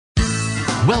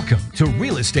Welcome to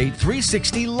Real Estate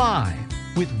 360 Live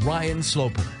with Ryan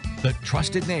Sloper, the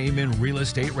trusted name in real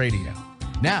estate radio.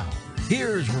 Now,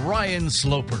 here's Ryan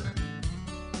Sloper.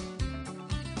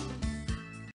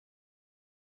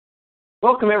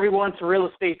 Welcome, everyone, to Real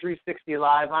Estate 360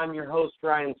 Live. I'm your host,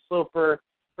 Ryan Sloper.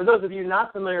 For those of you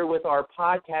not familiar with our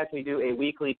podcast, we do a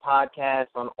weekly podcast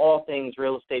on all things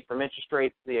real estate, from interest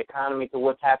rates to the economy to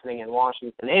what's happening in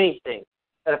Washington. Anything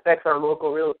that affects our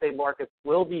local real estate markets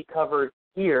will be covered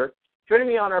here. Joining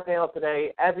me on our panel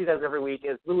today, as he does every week,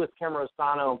 is Louis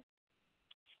Camerosano.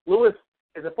 Louis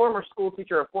is a former school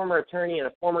teacher, a former attorney, and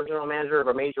a former general manager of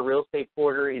a major real estate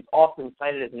forwarder. He's often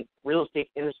cited as a real estate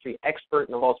industry expert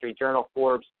in the Wall Street Journal,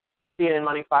 Forbes, CNN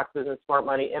Money, Fox Business, Smart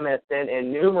Money, MSN,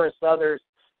 and numerous others.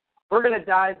 We're going to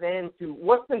dive into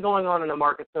what's been going on in the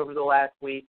markets over the last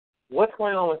week, what's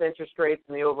going on with interest rates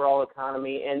and the overall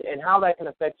economy, and how that can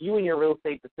affect you and your real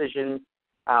estate decisions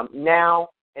now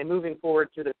and moving forward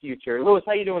to the future. Louis,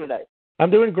 how you doing today?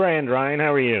 I'm doing grand, Ryan.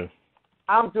 How are you?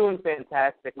 I'm doing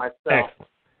fantastic myself.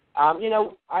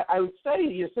 Excellent. I would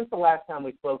say since the last time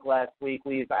we spoke last week,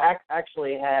 we've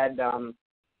actually had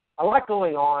a lot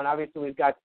going on. Obviously, we've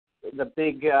got the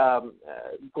big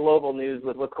global news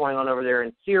with what's going on over there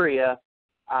in Syria,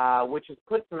 which has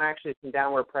put some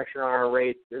downward pressure on our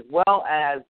rates, as well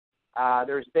as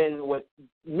there's been what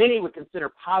many would consider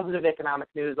positive economic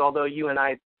news, although you and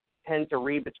I tend to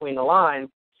read between the lines.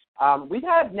 We've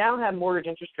now had mortgage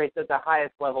interest rates at the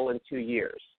highest level in 2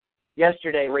 years.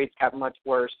 Yesterday, rates got much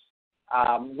worse,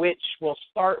 which we'll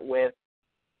start with.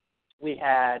 We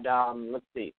had,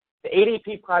 the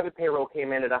ADP private payroll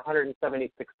came in at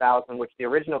 176,000, which the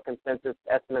original consensus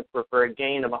estimates were for a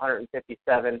gain of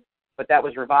 157, but that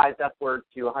was revised upward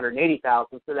to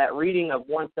 180,000. So that reading of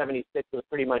 176 was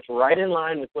pretty much right in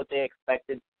line with what they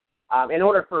expected. In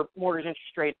order for mortgage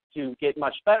interest rates to get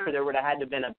much better, there would have had to have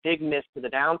been a big miss to the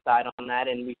downside on that,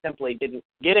 and we simply didn't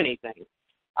get anything.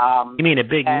 You mean a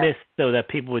big miss so that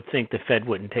people would think the Fed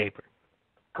wouldn't taper?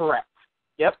 Correct.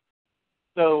 Yep.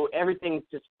 So everything's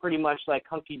just pretty much like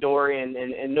hunky-dory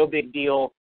and no big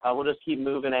deal. We'll just keep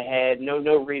moving ahead.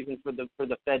 No reason for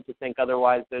the Fed to think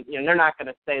otherwise. That, they're not going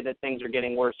to say that things are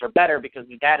getting worse or better because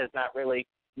the data is not really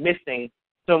missing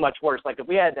so much worse. Like if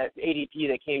we had that ADP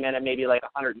that came in at maybe like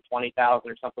 120,000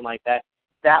 or something like that,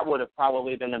 that would have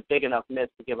probably been a big enough miss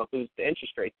to give a boost to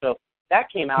interest rates. So that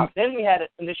came out. Then we had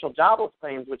initial jobless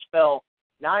claims, which fell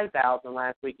 9,000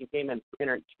 last week and came in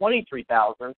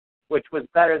 323,000, which was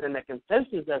better than the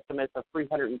consensus estimates of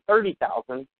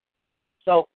 330,000.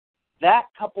 So that,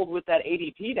 coupled with that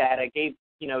ADP data, gave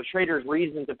traders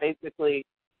reason to basically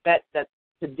bet that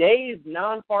today's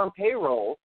non-farm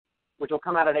payrolls, which will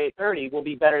come out at 8:30, will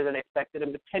be better than expected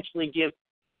and potentially give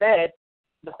the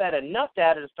Fed enough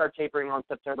data to start tapering on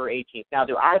September 18th. Now,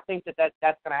 do I think that's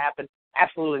going to happen?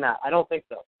 Absolutely not. I don't think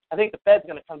so. I think the Fed's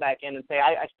going to come back in and say,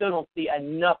 I still don't see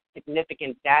enough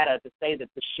significant data to say that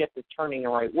the ship is turning the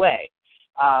right way.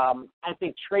 I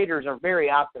think traders are very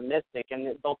optimistic,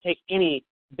 and they'll take any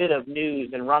bit of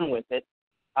news and run with it.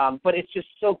 But it's just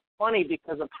so funny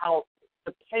because of how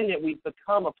dependent we've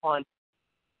become upon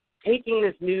taking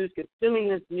this news, consuming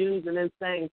this news, and then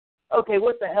saying, okay,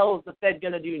 what the hell is the Fed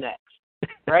going to do next,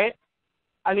 right?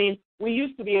 I mean, we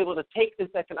used to be able to take this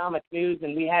economic news,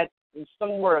 and we had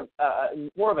more of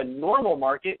a normal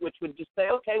market, which would just say,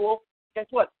 okay, well, guess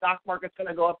what? Stock market's going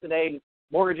to go up today.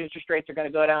 Mortgage interest rates are going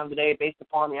to go down today based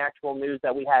upon the actual news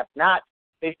that we have, not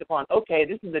based upon, okay,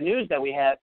 this is the news that we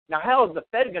have. Now, how is the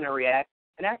Fed going to react?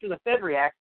 And after the Fed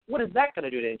reacts, what is that going to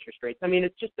do to interest rates? I mean,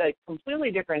 it's just a completely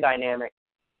different dynamic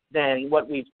than what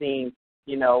we've seen,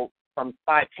 from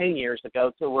 5-10 years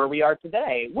ago to where we are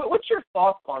today. What's your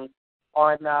thoughts on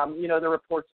the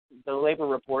reports, the labor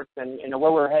reports, and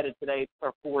where we're headed today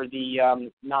for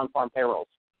the non-farm payrolls?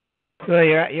 Well,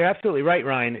 you're absolutely right,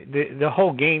 Ryan. The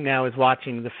whole game now is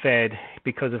watching the Fed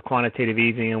because of quantitative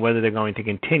easing and whether they're going to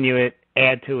continue it,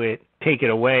 add to it, take it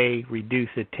away, reduce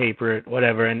it, taper it,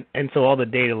 whatever. And so all the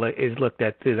data is looked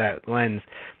at through that lens.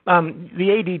 The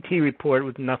ADT report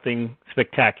was nothing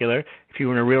spectacular. If you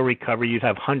were in a real recovery, you'd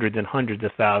have hundreds and hundreds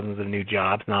of thousands of new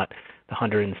jobs, not the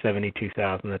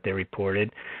 172,000 that they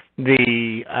reported.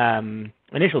 The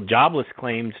initial jobless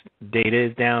claims data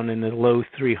is down in the low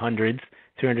 300s,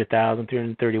 300,000,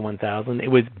 331,000. It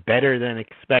was better than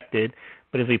expected,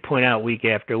 but as we point out week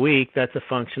after week, that's a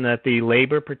function that the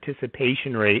labor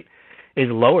participation rate is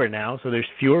lower now, so there's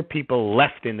fewer people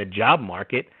left in the job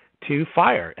market to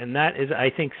fire. And that is,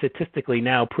 I think, statistically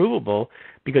now provable,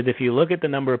 because if you look at the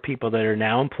number of people that are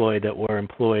now employed that were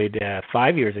employed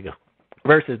 5 years ago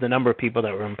versus the number of people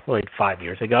that were employed 5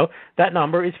 years ago, that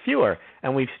number is fewer.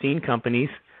 And we've seen companies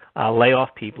lay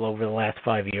off people over the last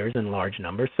 5 years in large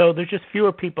numbers. So there's just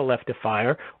fewer people left to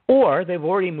fire, or they've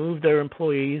already moved their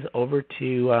employees over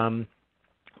to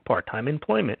part-time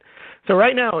employment. So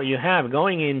right now what you have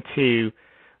going into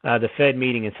the Fed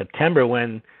meeting in September,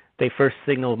 when they first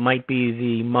signaled might be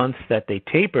the months that they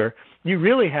taper, you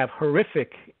really have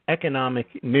horrific economic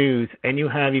news, and you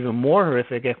have even more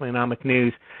horrific economic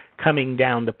news coming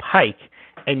down the pike.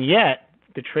 And yet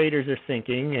the traders are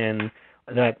thinking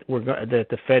that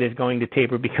the Fed is going to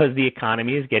taper because the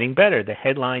economy is getting better. The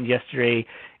headline yesterday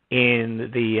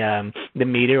in the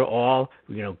media, all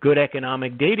good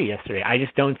economic data yesterday. I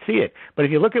just don't see it. But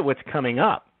if you look at what's coming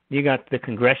up, you got the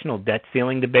congressional debt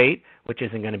ceiling debate, which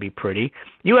isn't going to be pretty.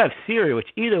 You have Syria, which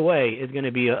either way is going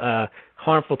to be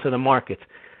harmful to the markets.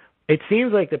 It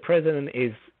seems like the president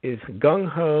is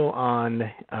gung-ho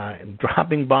on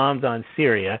dropping bombs on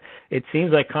Syria. It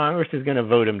seems like Congress is going to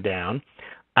vote him down.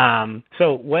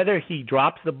 So whether he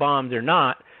drops the bombs or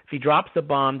not, if he drops the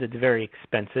bombs, it's very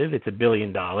expensive. It's $1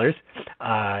 billion.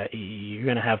 You're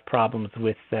going to have problems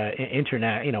with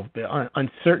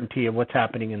uncertainty of what's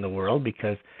happening in the world,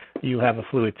 because you have a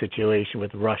fluid situation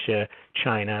with Russia,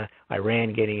 China,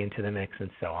 Iran getting into the mix, and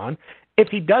so on. If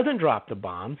he doesn't drop the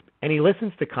bombs and he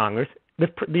listens to Congress,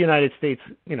 the United States,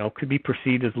 could be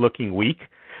perceived as looking weak.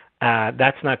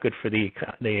 That's not good for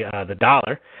the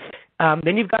dollar.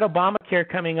 Then you've got Obamacare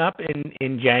coming up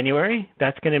in January.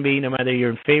 That's going to be, no matter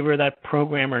you're in favor of that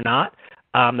program or not,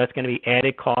 that's going to be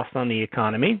added cost on the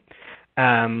economy.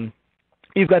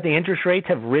 You've got the interest rates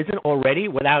have risen already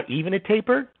without even a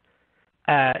taper.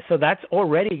 So that's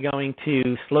already going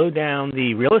to slow down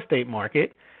the real estate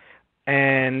market,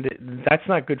 and that's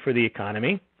not good for the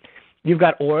economy. You've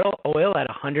got oil at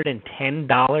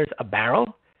 $110 a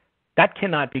barrel. That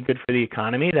cannot be good for the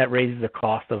economy. That raises the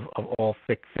cost of all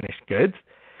finished goods.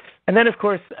 And then, of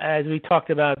course, as we talked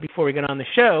about before we got on the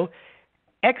show,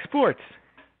 exports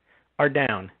are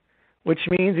down, which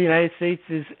means the United States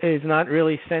is not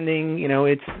really sending,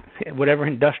 its whatever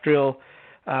industrial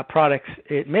products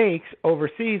it makes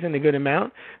overseas in a good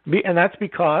amount. And that's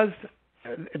because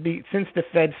since the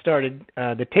Fed started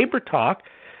the taper talk,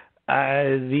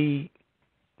 the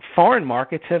foreign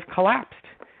markets have collapsed.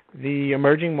 The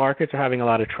emerging markets are having a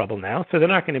lot of trouble now, so they're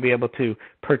not going to be able to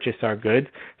purchase our goods.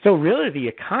 So really the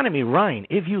economy, Ryan,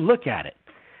 if you look at it,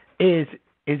 is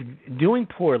doing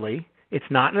poorly. It's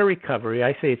not in a recovery.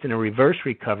 I say it's in a reverse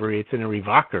recovery. It's in a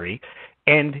revokery.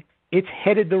 And it's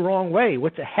headed the wrong way.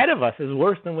 What's ahead of us is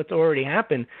worse than what's already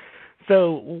happened.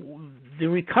 So the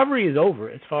recovery is over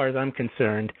as far as I'm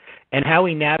concerned, and how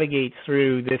we navigate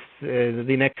through this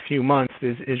the next few months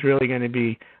is really going to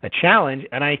be a challenge.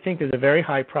 And I think there's a very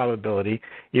high probability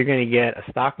you're going to get a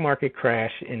stock market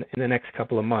crash in the next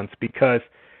couple of months, because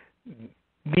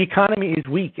the economy is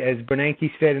weak, as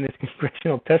Bernanke said in his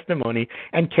congressional testimony,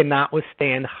 and cannot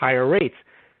withstand higher rates.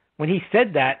 When he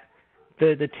said that,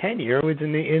 the 10-year was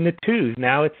in the twos.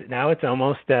 Now it's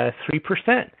almost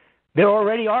 3%. There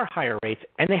already are higher rates,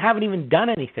 and they haven't even done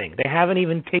anything. They haven't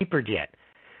even tapered yet.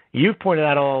 You've pointed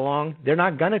out all along they're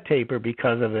not going to taper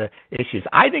because of the issues.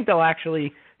 I think they'll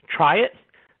actually try it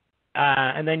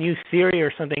and then use Syria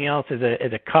or something else as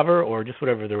a cover, or just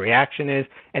whatever the reaction is,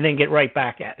 and then get right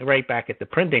back at the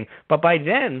printing. But by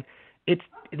then,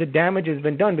 the damage has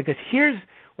been done. Because here's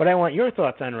what I want your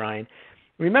thoughts on, Ryan.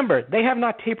 Remember, they have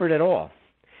not tapered at all,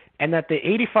 and that the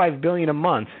 $85 billion a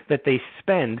month that they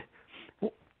spend,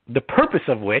 the purpose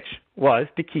of which was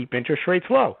to keep interest rates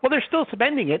low. Well, they're still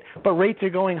spending it, but rates are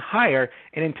going higher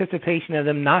in anticipation of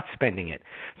them not spending it.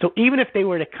 So even if they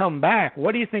were to come back,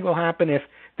 what do you think will happen if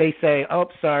they say, oh,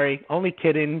 sorry, only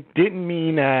kidding, didn't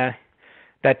mean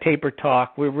that taper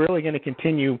talk. We're really going to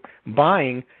continue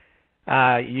buying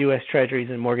U.S. Treasuries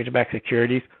and mortgage-backed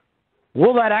securities.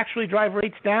 Will that actually drive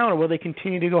rates down, or will they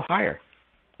continue to go higher?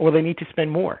 Or will they need to spend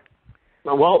more?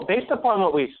 Well, based upon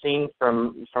what we've seen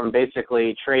from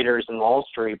basically traders in Wall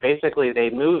Street, basically they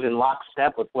move in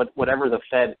lockstep with whatever the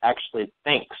Fed actually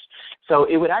thinks. So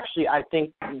it would actually, I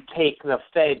think, take the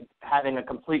Fed having a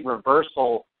complete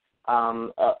reversal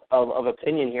of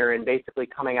opinion here, and basically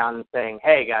coming out and saying,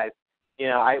 hey, guys,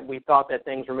 we thought that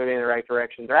things were moving in the right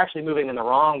direction. They're actually moving in the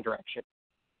wrong direction.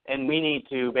 And we need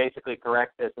to basically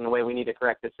correct this. And the way we need to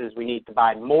correct this is we need to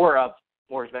buy more of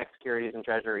mortgage-backed securities and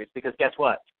treasuries. Because guess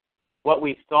what? What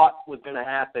we thought was going to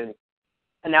happen,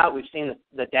 and now that we've seen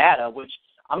the data, which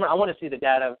I want to see the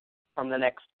data from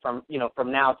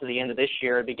now to the end of this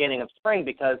year, beginning of spring,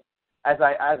 because as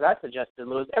I suggested,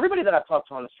 Louis, everybody that I've talked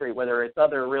to on the street, whether it's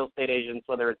other real estate agents,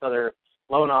 whether it's other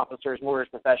loan officers,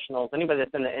 mortgage professionals, anybody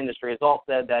that's in the industry, has all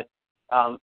said that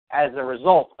as a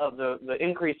result of the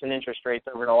increase in interest rates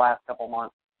over the last couple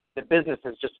months, that business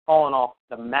has just fallen off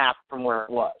the map from where it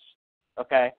was.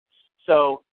 Okay?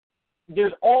 So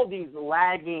there's all these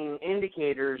lagging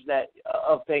indicators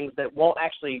of things that won't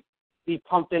actually be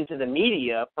pumped into the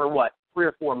media for 3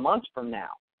 or 4 months from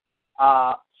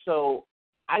now. So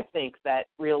I think that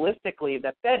realistically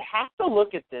the Fed has to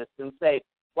look at this and say,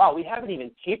 wow, we haven't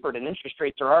even tapered and interest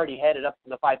rates are already headed up to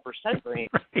the 5% range.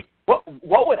 Right.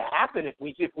 What would happen if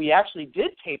we actually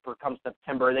did taper come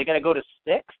September? Are they going to go to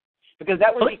 6? Because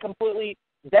that would be completely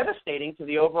devastating to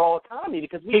the overall economy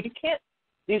because you can't.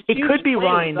 It could be,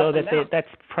 Ryan, though, that's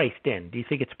priced in. Do you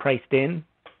think it's priced in?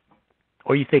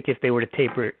 Or you think if they were to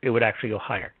taper, it would actually go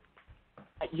higher?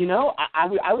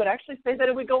 I would actually say that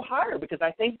it would go higher because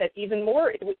I think that even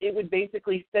more it would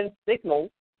basically send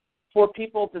signals for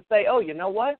people to say, oh, you know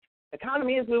what? The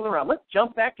economy is moving around. Let's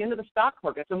jump back into the stock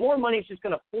market. So more money is just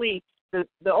going to flee.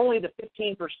 Only the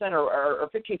 15% or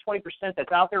 15, 20%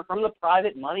 that's out there from the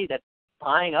private money that's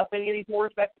buying up any of these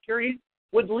mortgage-backed securities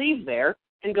would leave there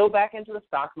and go back into the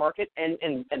stock market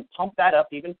and pump that up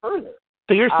even further.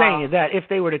 So you're saying that if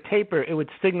they were to taper, it would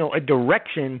signal a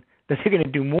direction that they're going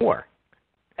to do more.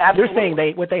 Absolutely. You're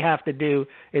saying what they have to do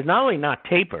is not only not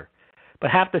taper, but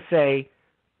have to say,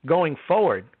 going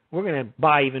forward, we're going to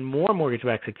buy even more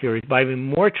mortgage-backed securities, buy even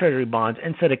more treasury bonds,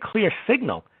 and set a clear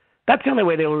signal. That's the only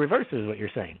way they will reverse it, is what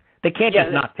you're saying. They can't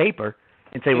just not taper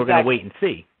and say we're going to wait and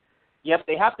see. Yep,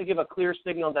 they have to give a clear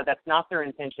signal that that's not their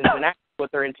intentions, and actually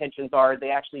what their intentions are,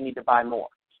 they actually need to buy more.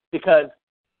 Because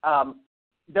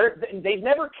they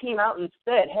never came out and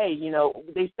said, hey,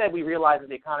 they said we realize that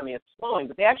the economy is slowing,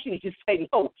 but they actually need to say,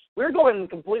 no, we're going in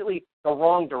completely the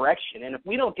wrong direction, and if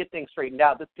we don't get things straightened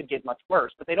out, this could get much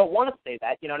worse. But they don't want to say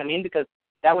that, you know what I mean, because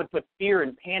that would put fear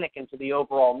and panic into the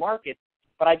overall market.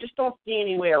 But I just don't see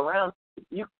any way around.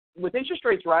 With interest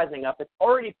rates rising up, it's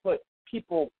already put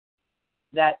people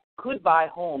that could buy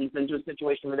homes into a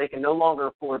situation where they can no longer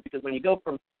afford, because when you go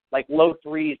from like low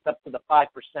 3s up to the 5%,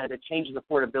 it changes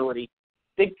affordability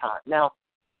big time. Now,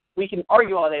 we can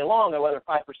argue all day long on whether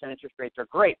 5% interest rates are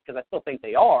great, because I still think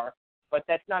they are, but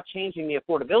that's not changing the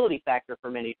affordability factor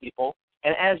for many people.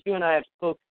 And as you and I have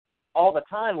spoke all the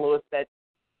time, Louis, that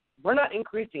we're not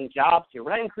increasing jobs here.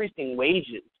 We're not increasing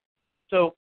wages.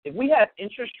 So if we have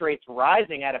interest rates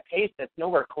rising at a pace that's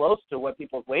nowhere close to what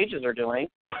people's wages are doing,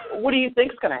 what do you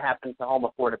think is going to happen to home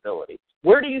affordability?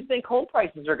 Where do you think home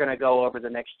prices are going to go over the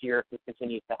next year if this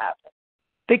continues to happen?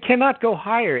 They cannot go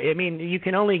higher. I mean, you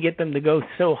can only get them to go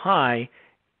so high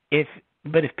if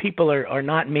people are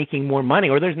not making more money,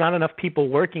 or there's not enough people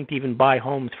working to even buy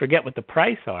homes, forget what the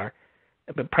prices are,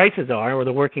 or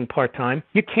they're working part-time,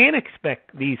 you can't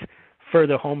expect these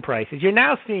further home prices. You're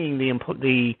now seeing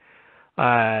the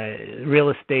real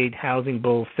estate housing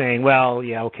bulls saying, well,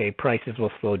 yeah, okay, prices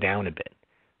will slow down a bit.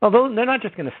 Although they're not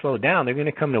just going to slow down, they're going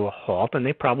to come to a halt, and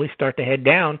they probably start to head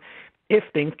down if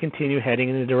things continue heading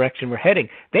in the direction we're heading.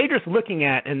 They're just looking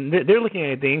at, and they're looking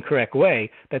at it the incorrect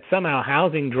way, that somehow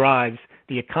housing drives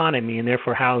the economy, and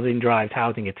therefore housing drives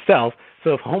housing itself.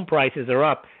 So if home prices are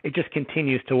up, it just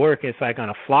continues to work. It's like on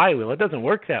a flywheel. It doesn't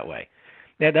work that way.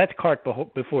 That's cart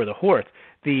before the horse.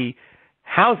 The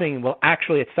housing will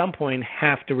actually at some point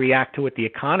have to react to what the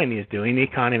economy is doing. The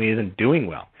economy isn't doing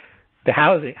well. The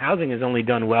housing has only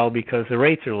done well because the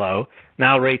rates are low.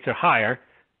 Now rates are higher.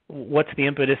 What's the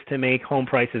impetus to make home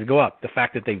prices go up? The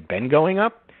fact that they've been going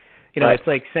up? Right. It's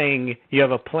like saying you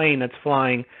have a plane that's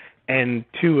flying and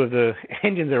 2 of the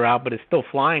engines are out, but it's still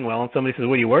flying well, and somebody says,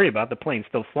 what are you worried about? The plane's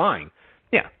still flying.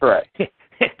 Yeah. Correct.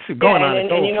 It's going on.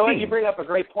 And you know what? You bring up a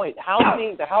great point.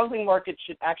 The housing market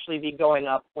should actually be going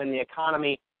up when the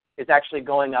economy is actually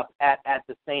going up at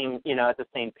the same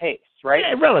pace, right?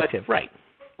 Yeah,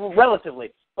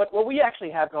 Relatively. But what we actually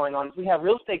have going on is we have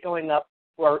real estate going up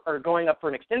or going up for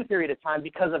an extended period of time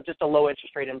because of just a low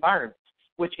interest rate environment,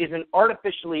 which is an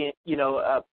artificial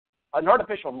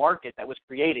market that was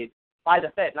created by the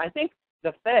Fed. And I think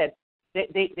the Fed,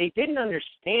 they didn't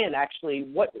understand actually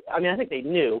I think they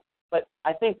knew, but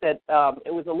I think that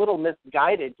it was a little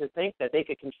misguided to think that they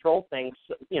could control things,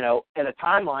 in a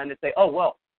timeline that say, oh,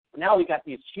 well, now we got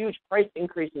these huge price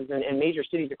increases in major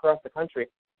cities across the country.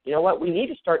 You know what? We need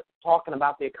to start talking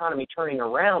about the economy turning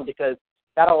around, because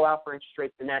that'll allow for interest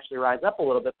rates to naturally rise up a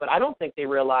little bit. But I don't think they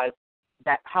realized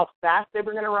that how fast they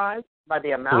were going to rise by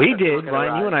the amount. We did,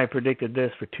 Ryan. You and I predicted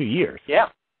this for 2 years. Yeah.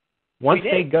 Once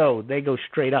they go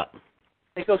straight up.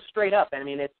 They go straight up. I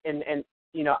mean,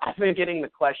 I've been getting the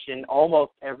question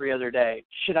almost every other day.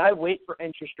 Should I wait for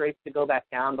interest rates to go back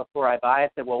down before I buy? I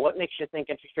said, well, what makes you think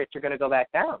interest rates are going to go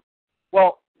back down?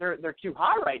 Well, they're too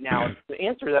high right now. Is the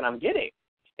answer that I'm getting.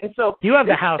 And so you have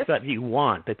the house that you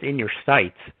want that's in your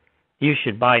sights. You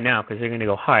should buy now because they're going to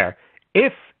go higher.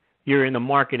 If you're in the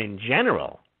market in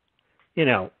general,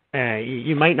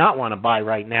 you might not want to buy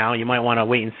right now. You might want to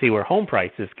wait and see where home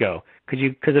prices go,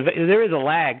 because if there is a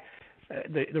lag,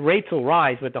 the rates will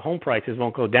rise, but the home prices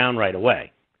won't go down right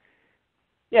away.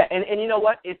 Yeah, and you know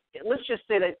what? Let's just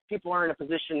say that people are in a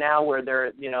position now where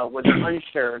they're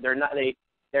unsure.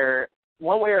 They're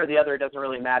one way or the other. It doesn't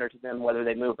really matter to them whether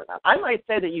they move or not. I might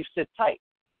say that you sit tight,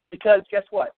 because guess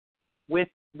what? With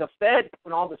the Fed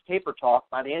and all this taper talk,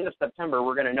 by the end of September,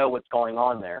 we're going to know what's going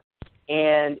on there,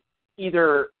 and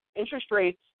either interest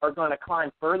rates are going to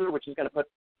climb further, which is going to put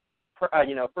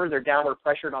further downward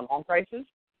pressure on home prices,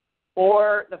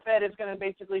 or the Fed is going to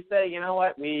basically say, you know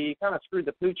what, we kind of screwed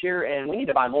the pooch here and we need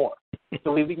to buy more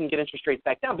so we can get interest rates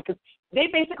back down, because they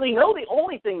basically know the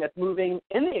only thing that's moving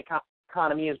in the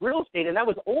economy is real estate, and that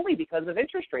was only because of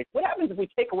interest rates. What happens if we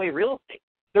take away real estate?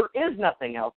 There is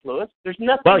nothing else, Lewis. There's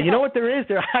nothing Well, else. you know what there is?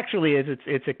 There actually is.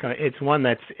 It's one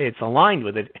it's aligned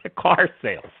with it. Car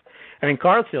sales. I mean,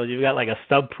 car sales, you've got like a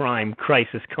subprime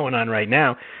crisis going on right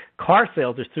now. Car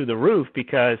sales are through the roof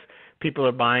because people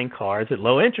are buying cars at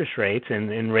low interest rates,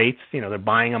 and rates, they're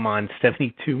buying them on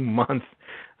 72 months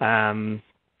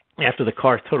after the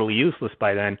car's totally useless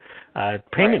by then,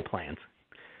 payment plans.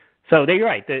 So you're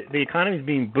right. The economy is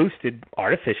being boosted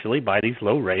artificially by these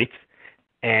low rates,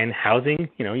 and housing,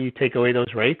 you take away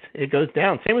those rates, it goes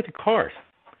down. Same with the cars.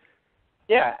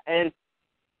 Yeah, and,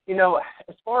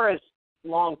 as far as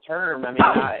long term, I mean,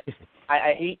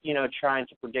 I hate, trying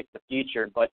to predict the future,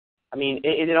 but I mean,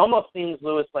 it almost seems,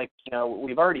 Lewis, like,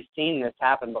 we've already seen this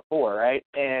happen before, right?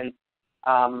 And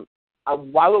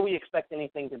why would we expect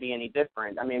anything to be any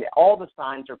different? I mean, all the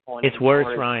signs are pointing. It's worse,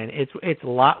 Ryan. It's a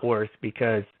lot worse,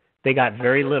 because they got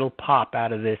very little pop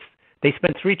out of this. They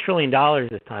spent $3 trillion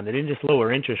this time. They didn't just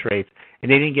lower interest rates,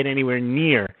 and they didn't get anywhere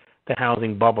near the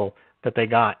housing bubble that they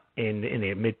got in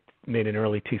the mid and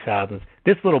early 2000s.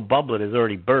 This little bubblet has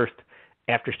already burst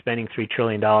after spending $3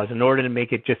 trillion. In order to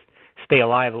make it just stay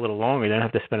alive a little longer, they don't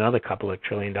have to spend another couple of $1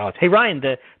 trillion. Hey, Ryan,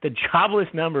 the jobless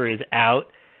number is out,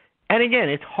 and again,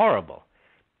 it's horrible.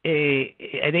 I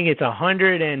think it's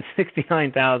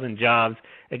 169,000 jobs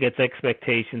against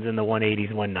expectations in the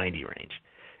 180s, 190 range.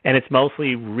 And it's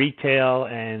mostly retail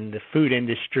and the food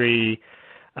industry.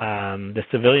 The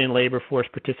civilian labor force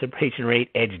participation rate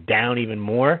edged down even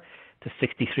more to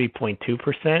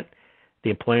 63.2%. The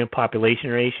employment population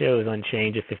ratio is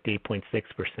unchanged at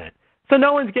 58.6%. So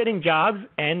no one's getting jobs,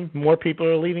 and more people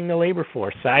are leaving the labor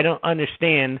force. So I don't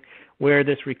understand where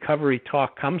this recovery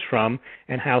talk comes from,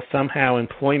 and how somehow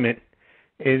employment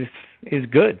is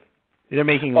good. They're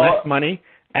making less money,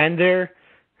 and there's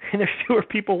fewer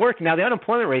people working. Now, the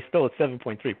unemployment rate is still at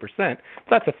 7.3%. So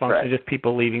that's a function of just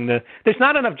people leaving there's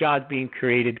not enough jobs being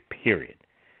created, period.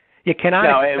 You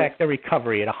cannot expect a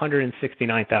recovery at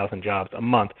 169,000 jobs a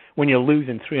month when you're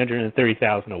losing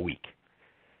 330,000 a week.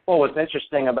 Well, what's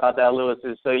interesting about that, Lewis,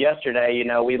 is so yesterday,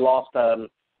 we lost a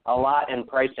lot in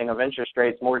pricing of interest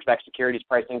rates. Mortgage-backed securities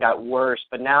pricing got worse,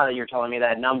 but now that you're telling me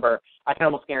that number, I can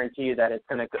almost guarantee you that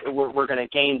we're going to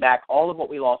gain back all of what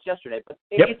we lost yesterday. But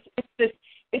it's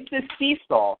this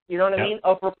seesaw, you know what I mean,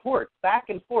 of reports, back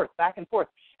and forth.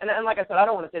 And like I said, I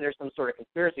don't want to say there's some sort of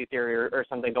conspiracy theory or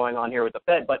something going on here with the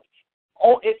Fed, but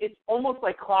it's almost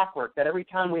like clockwork that every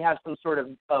time we have some sort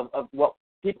of what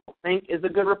people think is a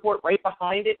good report, right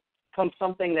behind it comes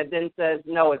something that then says,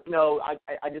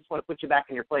 I just want to put you back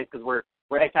in your place, because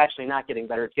it's actually not getting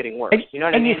better, it's getting worse. You know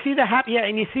what I mean? You see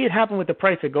and you see it happen with the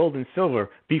price of gold and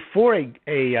silver. Before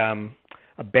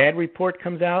a bad report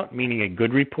comes out, meaning a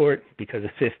good report, because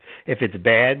if it's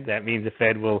bad, that means the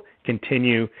Fed will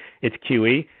continue its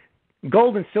QE,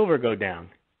 gold and silver go down.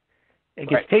 It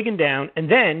gets taken down,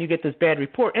 and then you get this bad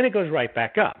report, and it goes right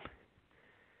back up.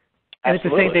 And It's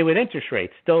the same thing with interest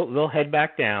rates. They'll head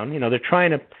back down.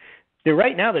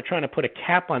 Right now they're trying to put a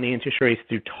cap on the interest rates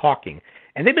through talking.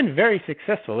 And they've been very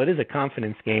successful. It is a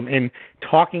confidence game in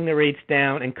talking the rates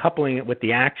down and coupling it with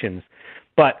the actions.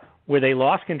 But where they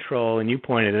lost control, and you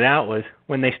pointed it out, was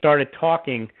when they started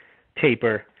talking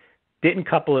taper, didn't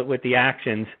couple it with the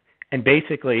actions, and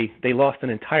basically they lost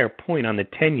an entire point on the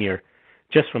 10-year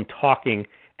just from talking,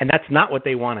 and that's not what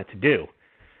they wanted to do.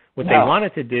 What they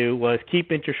wanted to do was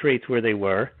keep interest rates where they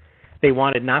were. They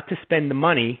wanted not to spend the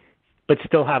money, but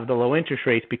still have the low interest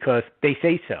rates because they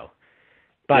say so.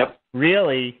 But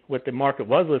really what the market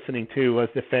was listening to was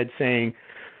the Fed saying,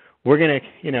 we're going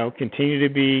to, continue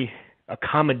to be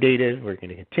accommodative. We're going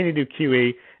to continue to do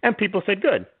QE. And people said,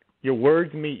 good. Your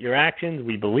words meet your actions.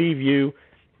 We believe you.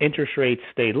 Interest rates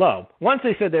stay low. Once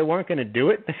they said they weren't going to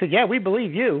do it, they said, yeah, we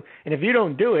believe you. And if you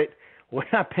don't do it, we're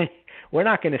not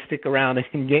going to stick around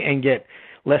and get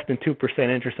less than 2%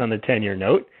 interest on the 10-year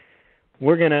note.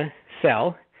 we're going to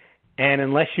sell, and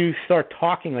unless you start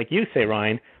talking, like you say,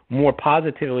 Ryan, more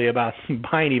positively about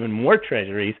buying even more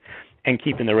treasuries and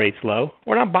keeping the rates low,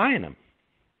 we're not buying them.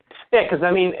 Yeah, because,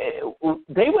 I mean,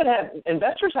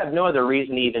 investors have no other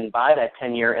reason to even buy that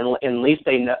 10-year, and at least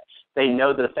they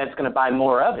know that the Fed's going to buy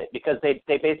more of it, because they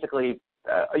basically,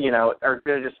 are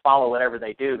going to just follow whatever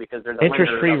they do, because they're the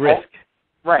interest-free risk.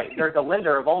 Right. They're the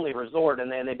lender of only resort,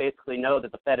 and then they basically know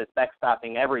that the Fed is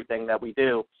backstopping everything that we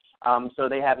do. So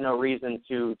they have no reason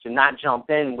to not jump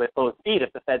in with both feet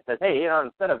if the Fed says, hey,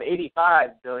 instead of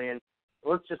 $85 billion,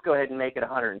 let's just go ahead and make it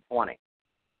 $120.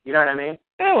 You know what I mean?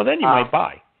 Yeah, well, then you might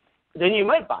buy. Then you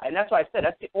might buy. And that's why I said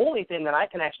that's the only thing that I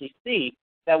can actually see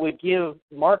that would give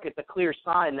markets a clear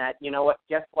sign that,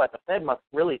 guess what? The Fed must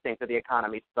really think that the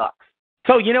economy sucks.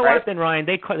 So you know what then, Ryan?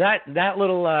 That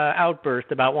little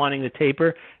outburst about wanting to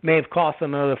taper may have cost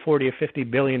them another $40 or $50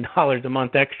 billion a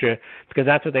month extra, because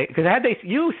that's what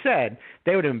you said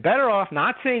they would have been better off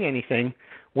not saying anything,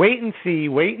 wait and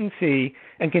see,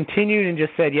 and continued and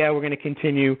just said, yeah, we're going to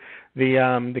continue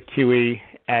the QE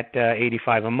at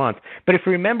 85 a month. But if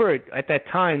you remember, at that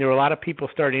time, there were a lot of people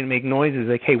starting to make noises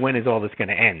like, hey, when is all this going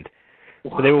to end?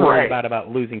 So they were worried about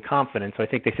losing confidence. So I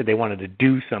think they said they wanted to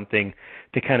do something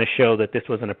to kind of show that this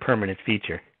wasn't a permanent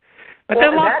feature. But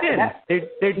they're locked in.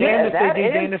 They're damned if they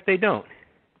do, damned if they don't.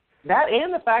 That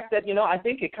and the fact that, I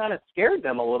think it kind of scared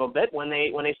them a little bit when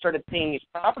they started seeing these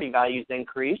property values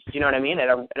increase, you know what I mean,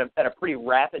 at a pretty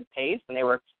rapid pace. And they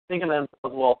were thinking to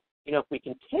themselves, well, if we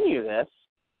continue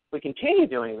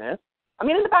doing this, I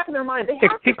mean, in the back of their mind, they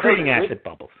have to creating asset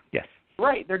bubbles, yes.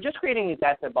 Right, they're just creating these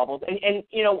asset bubbles, and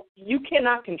you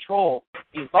cannot control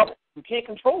these bubbles. You can't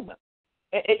control them.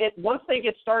 Once they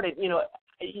get started,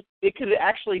 it could have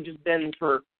actually just been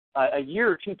for a year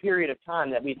or two period of time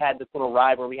that we've had this little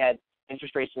ride where we had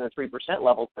interest rates in the 3%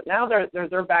 levels, but now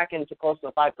they're back into close to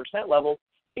the 5% levels.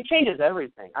 It changes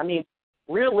everything. I mean,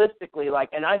 realistically,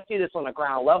 and I see this on the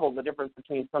ground level, the difference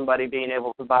between somebody being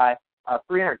able to buy a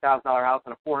 $300,000 house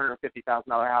and a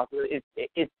 $450,000 house,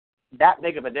 it's that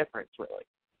big of a difference, really.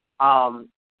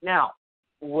 Now,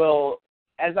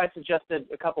 as I suggested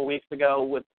a couple weeks ago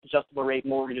with adjustable rate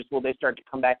mortgages, will they start to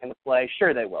come back into play?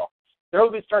 Sure, they will. There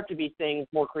will start to be things,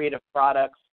 more creative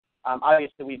products.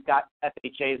 Obviously, we've got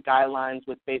FHA's guidelines,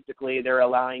 which basically they're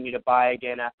allowing you to buy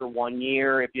again after 1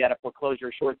 year if you had a foreclosure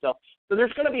or short sale. So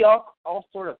there's going to be all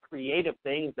sort of creative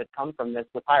things that come from this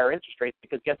with higher interest rates,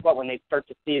 because guess what? When they start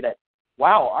to see that,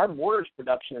 wow, our mortgage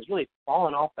production has really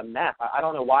fallen off the map. I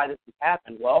don't know why this has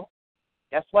happened. Well,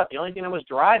 guess what? The only thing that was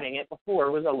driving it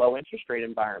before was a low interest rate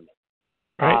environment.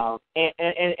 Right. And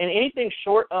anything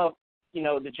short of,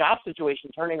 the job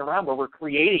situation turning around where we're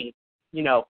creating,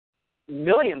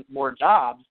 millions more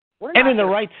jobs. And in the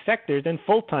right sectors and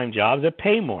full-time jobs that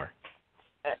pay more.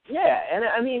 Yeah, and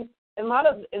I mean,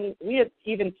 and we had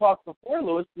even talked before,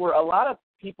 Louis, where a lot of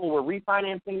people were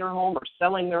refinancing their home or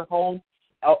selling their home,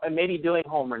 and maybe doing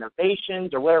home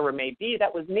renovations or whatever it may be.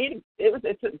 That was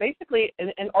it's basically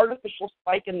an artificial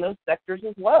spike in those sectors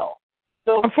as well.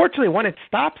 So unfortunately, when it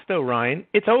stops, though, Ryan,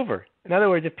 it's over. In other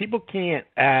words, if people can't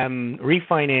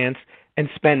refinance and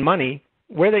spend money,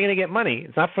 where are they going to get money?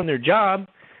 It's not from their job.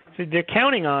 So they're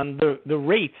counting on the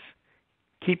rates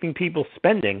keeping people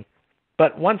spending.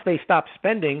 But once they stop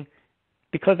spending,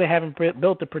 because they haven't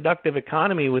built a productive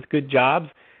economy with good jobs,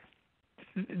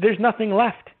 there's nothing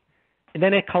left. And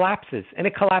then it collapses, and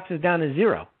it collapses down to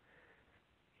zero.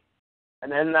 And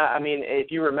then,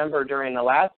 if you remember during the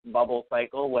last bubble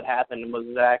cycle, what happened was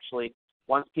that actually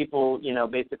once people,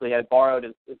 basically had borrowed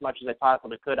as much as they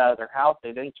possibly could out of their house,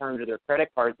 they then turned to their credit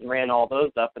cards and ran all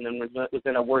those up, and then was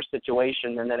in a worse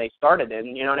situation than they started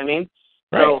in. You know what I mean?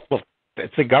 Right. So, well,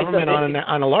 it's the government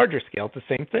on a larger scale. It's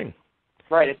the same thing.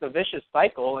 Right. It's a vicious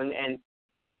cycle, and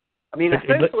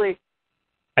essentially.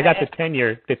 I got the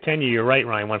 10-year. The 10-year, you're right,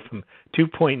 Ryan, went from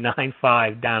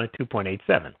 2.95 down to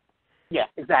 2.87. Yeah,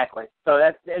 exactly. So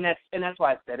that's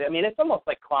why I said it. I mean, it's almost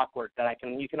like clockwork that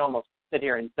you can almost sit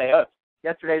here and say, oh,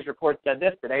 yesterday's report said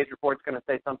this, today's report's going to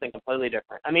say something completely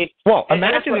different. I mean, well,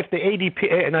 imagine if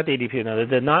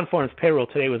the non-farm payroll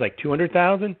today was like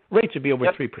 200,000, rates would be over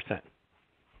 3%.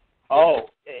 Oh,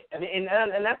 and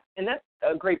that's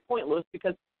a great point, Louis,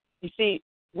 because you see,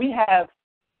 we have,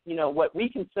 what we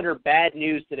consider bad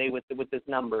news today with this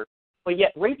number, but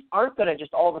yet rates aren't going to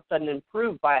just all of a sudden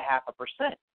improve by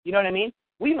 0.5%. You know what I mean?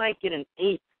 We might get an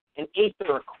eighth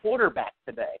or a quarter back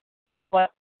today,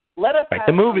 but let us have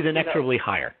the move is inexorably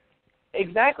higher.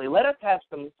 Exactly. Let us have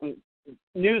some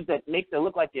news that makes it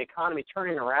look like the economy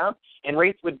turning around, and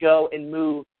rates would go and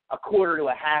move a quarter to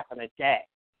a half in a day.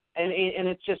 And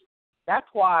it's just, that's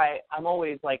why I'm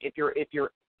always like, if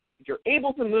you're you're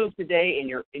able to move today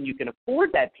and you can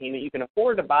afford that payment, you can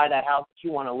afford to buy that house that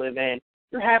you want to live in,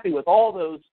 you're happy with all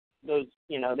those the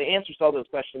answers to all those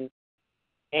questions,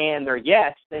 and they're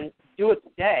yes, then do it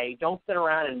today. Don't sit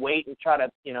around and wait and try to,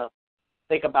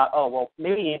 think about, oh, well,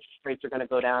 maybe interest rates are going to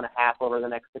go down a half over the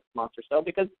next 6 months or so,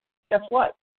 because guess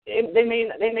what? They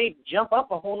may jump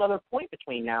up a whole other point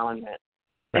between now and then.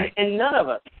 Right. And none of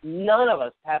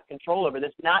us have control over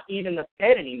this, not even the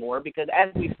Fed anymore, because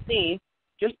as we've seen,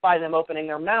 just by them opening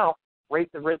their mouth,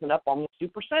 rates have risen up almost 2%.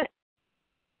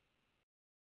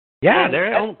 Yeah,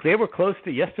 they were close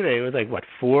to yesterday. It was like, what,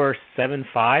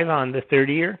 4.75 on the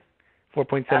 30-year?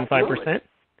 4.75%?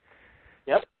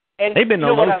 Yep. And they've been in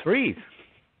the low threes.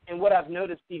 And what I've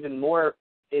noticed even more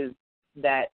is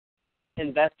that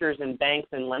investors and banks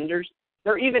and lenders,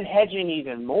 they're even hedging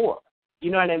even more.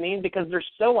 You know what I mean? Because they're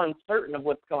so uncertain of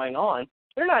what's going on,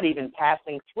 they're not even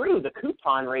passing through the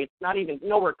coupon rates, not even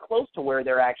nowhere close to where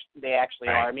they actually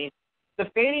right. are. I mean, the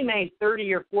Fannie Mae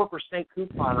 30-year 4%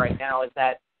 coupon right now is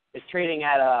trading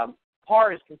at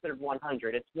par is considered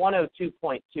 100. It's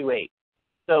 102.28.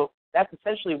 So that's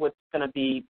essentially what's going to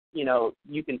be.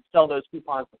 You can sell those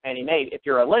coupons to Fannie Mae if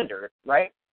you're a lender,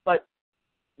 right? But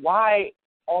why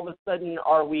all of a sudden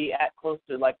are we at close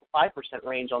to like the 5%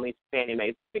 range on these Fannie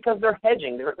Mae's? Because they're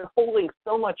hedging. They're holding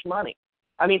so much money.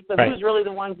 I mean, so right. Who's really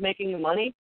the ones making the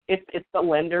money? It's the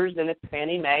lenders and it's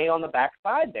Fannie Mae on the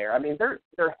backside there. I mean, they're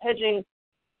hedging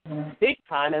big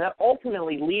time, and that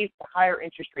ultimately leads to higher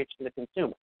interest rates for the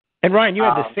consumer. And, Ryan, you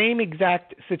had the same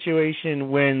exact situation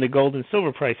when the gold and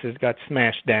silver prices got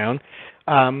smashed down.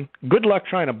 Good luck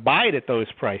trying to buy it at those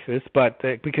prices, but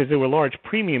because there were large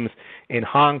premiums in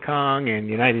Hong Kong and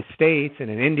the United States and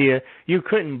in India, you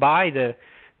couldn't buy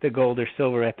the gold or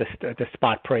silver at the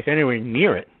spot price anywhere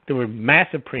near it. There were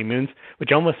massive premiums,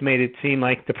 which almost made it seem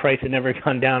like the price had never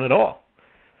gone down at all.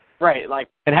 Right. Like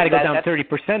it had to go down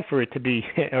 30% for it to be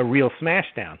a real smash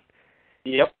down.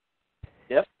 Yep.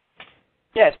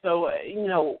 Yeah, so,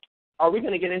 are we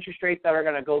going to get interest rates that are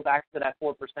going to go back to that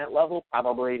 4% level?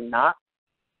 Probably not.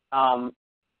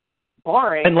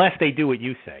 Barring... Unless they do what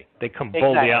you say. They come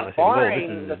boldly out and say, whoa, this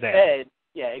is a disaster. Fed,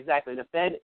 yeah, exactly. The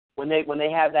Fed, when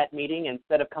they have that meeting,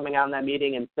 instead of coming out in that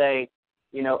meeting and say,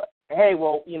 hey,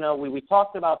 well, we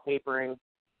talked about tapering.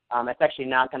 It's actually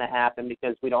not going to happen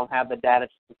because we don't have the data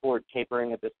to support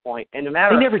tapering at this point. And no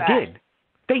matter They never did.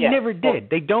 They never did.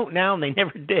 They don't now, and they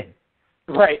never did.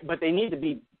 Right, but they need to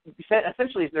be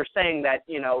essentially. They're saying that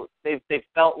they've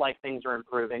felt like things are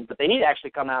improving, but they need to actually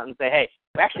come out and say, "Hey,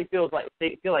 we actually feel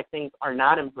like things are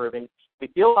not improving. We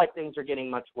feel like things are getting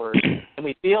much worse, and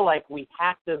we feel like we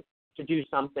have to do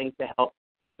something to help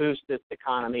boost this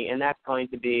economy." And that's going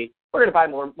to be we're going to buy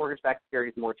more mortgage-backed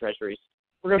securities, more treasuries.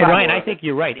 And Ryan, I think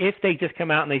you're right. If they just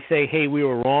come out and they say, "Hey, we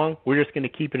were wrong. We're just going to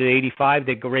keep it at 85,"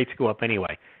 the rates go up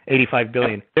anyway. 85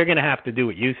 billion. Yep. They're going to have to do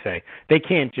what you say. They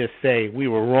can't just say, we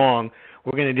were wrong.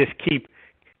 We're going to just keep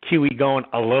QE going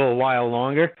a little while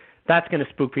longer. That's going to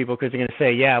spook people because they're going to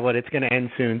say, yeah, but it's going to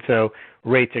end soon, so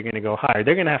rates are going to go higher.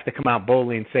 They're going to have to come out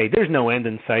boldly and say, there's no end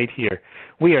in sight here.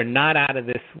 We are not out of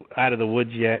the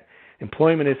woods yet.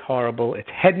 Employment is horrible. It's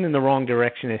heading in the wrong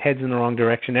direction. It heads in the wrong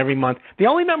direction every month. The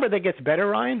only number that gets better,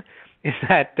 Ryan, is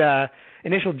that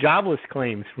initial jobless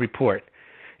claims report.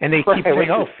 And they keep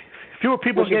saying, fewer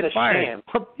people get fired.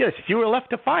 Yes, fewer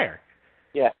left to fire.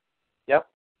 Yeah. Yep.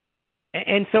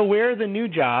 And so where are the new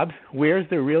jobs? Where's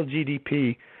the real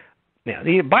GDP? Now,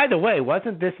 by the way,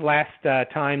 wasn't this last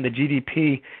time the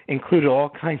GDP included all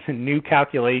kinds of new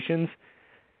calculations?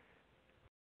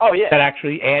 Oh, yeah. That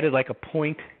actually added like a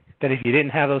point that if you didn't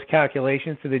have those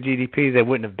calculations to the GDP, they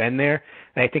wouldn't have been there.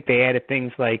 And I think they added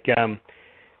things like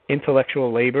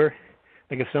intellectual labor.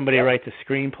 Like if somebody writes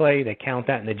a screenplay, they count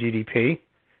that in the GDP.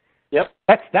 Yep.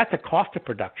 That's a cost of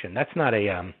production. That's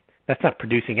not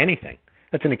producing anything.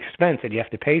 That's an expense that you have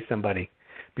to pay somebody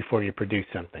before you produce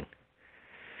something.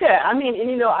 Yeah, I mean, and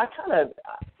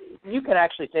you could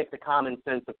actually take the common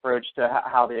sense approach to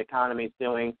how the economy is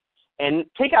doing, and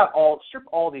strip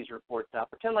all these reports out.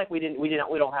 Pretend like we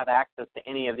don't have access to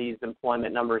any of these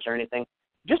employment numbers or anything.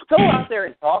 Just go out there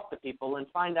and talk to people and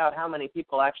find out how many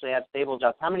people actually have stable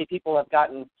jobs. How many people have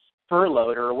gotten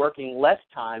furloughed or are working less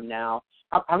time now?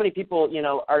 How many people,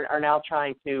 are now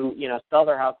trying to, sell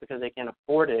their house because they can't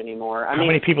afford it anymore? How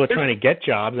many people are trying to get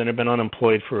jobs and have been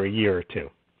unemployed for a year or two?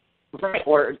 Right,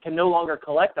 or can no longer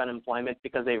collect unemployment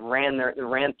because they ran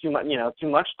too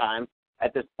much time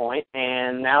at this point,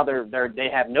 and now they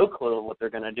have no clue what they're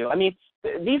going to do. I mean,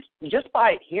 these just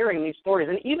by hearing these stories,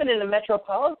 and even in the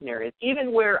metropolitan areas,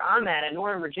 even where I'm at in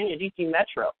Northern Virginia, D.C.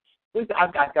 Metro,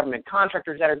 I've got government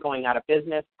contractors that are going out of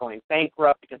business, going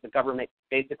bankrupt because the government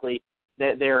basically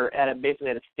they're basically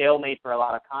at a stalemate for a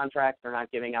lot of contracts. They're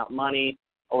not giving out money,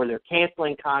 or they're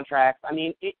canceling contracts. I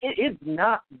mean, it is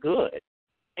not good.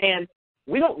 And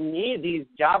we don't need these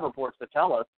job reports to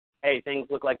tell us, hey, things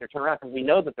look like they're turning around, because we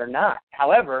know that they're not.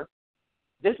 However,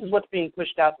 this is what's being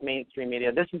pushed out to mainstream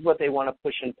media. This is what they want to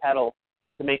push and peddle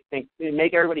to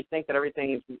make everybody think that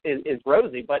everything is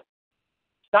rosy. But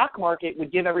stock market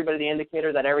would give everybody the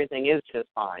indicator that everything is just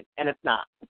fine, and it's not.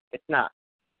 It's not.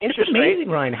 It's amazing,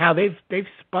 Ryan, how they've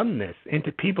spun this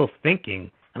into people thinking.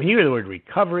 I mean, you hear the word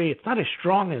recovery. It's not as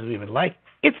strong as we would like.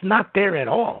 It's not there at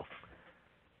all.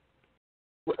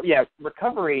 Yeah,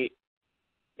 recovery,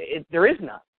 there is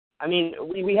none. I mean,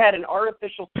 we had an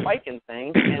artificial spike in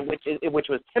things, and which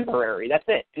was temporary. That's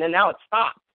it. And then now it's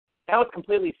stopped. Now it's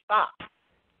completely stopped.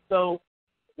 So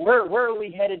where are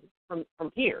we headed from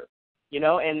here? You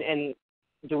know, and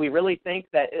do we really think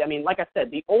that, I mean, like I said,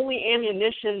 the only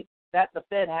ammunition that the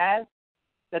Fed has,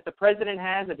 that the president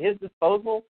has at his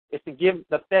disposal, is to give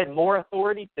the Fed more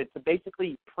authority to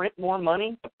basically print more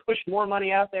money, to push more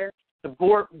money out there,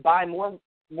 to buy more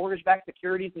mortgage-backed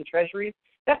securities and treasuries.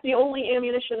 That's the only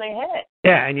ammunition they had.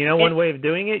 Yeah, and you know one way of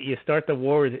doing it? You start the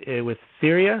war with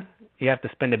Syria. You have to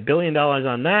spend $1 billion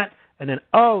on that, and then,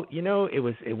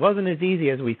 it wasn't as easy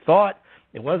as we thought.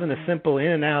 It wasn't a simple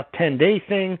in-and-out 10-day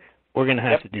thing. We're going to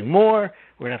have to do more.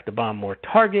 We're going to have to bomb more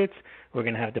targets. We're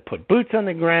going to have to put boots on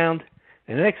the ground.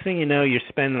 And the next thing you know, you're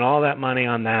spending all that money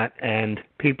on that, and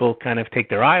people kind of take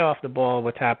their eye off the ball of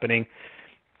what's happening.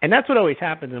 And that's what always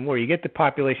happens in war. You get the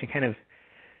population kind of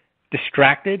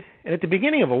distracted. And at the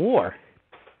beginning of a war,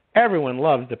 everyone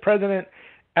loves the president.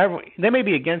 They may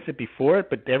be against it before it,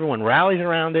 but everyone rallies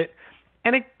around it.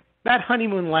 And that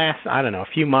honeymoon lasts, I don't know,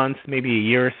 a few months, maybe a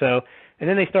year or so. And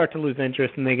then they start to lose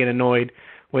interest, and they get annoyed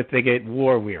they get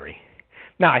war weary.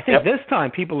 Now, I think this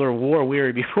time people are war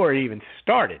weary before it even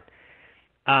started.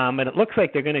 And it looks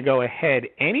like they're going to go ahead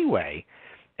anyway.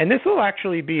 And this will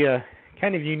actually be a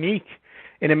kind of unique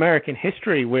in American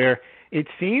history, where it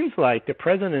seems like the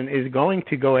president is going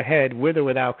to go ahead with or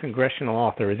without congressional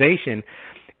authorization.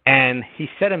 And he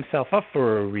set himself up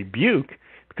for a rebuke,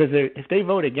 because if they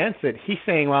vote against it, he's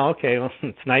saying, well, okay,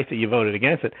 it's nice that you voted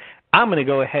against it. I'm going to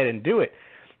go ahead and do it.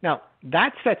 Now,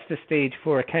 that sets the stage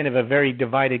for a kind of a very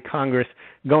divided Congress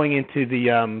going into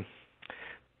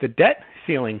the debt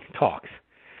ceiling talks.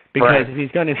 Because if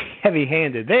he's going to be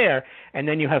heavy-handed there, and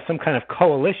then you have some kind of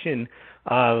coalition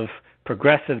of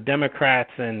progressive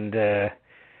Democrats and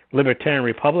libertarian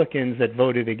Republicans that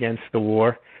voted against the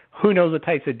war, who knows what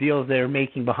types of deals they're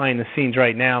making behind the scenes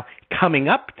right now coming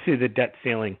up to the debt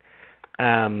ceiling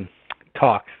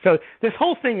talks. So this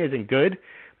whole thing isn't good,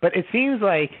 but it seems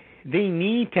like they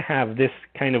need to have this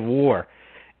kind of war.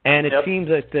 And it seems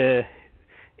that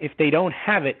if they don't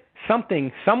have it, some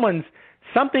piece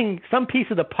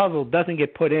of the puzzle doesn't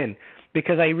get put in,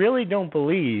 because I really don't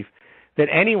believe that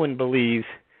anyone believes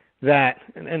that,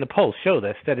 and the polls show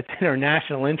this, that it's in our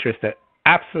national interest that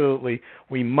absolutely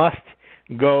we must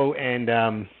go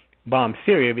and bomb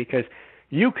Syria, because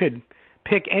you could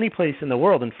pick any place in the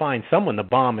world and find someone to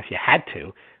bomb if you had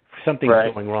to. Something's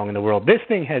going wrong in the world. This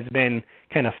thing has been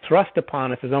kind of thrust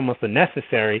upon us as almost a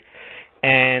necessary.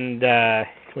 And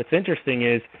what's interesting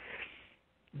is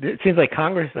it seems like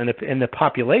Congress and the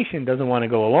population doesn't want to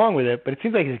go along with it, but it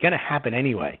seems like it's going to happen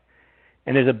anyway.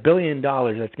 And there's $1 billion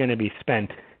that's going to be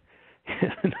spent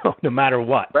no matter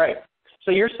what. Right.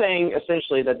 So you're saying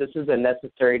essentially that this is a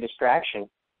necessary distraction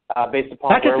based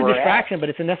upon not where just we're a distraction, but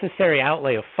it's a necessary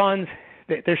outlay of funds.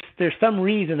 There's some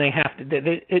reason they have to.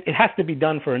 It has to be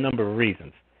done for a number of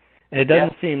reasons, and it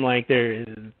doesn't seem like they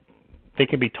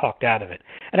can be talked out of it.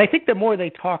 And I think the more they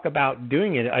talk about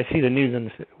doing it, I see the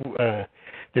news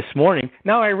this morning.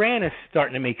 Now Iran is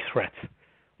starting to make threats.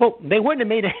 Well, they wouldn't have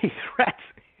made any threats.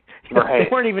 They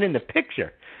weren't even in the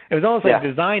picture. It was almost like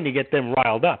designed to get them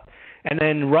riled up. And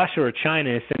then Russia or China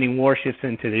is sending warships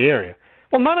into the area.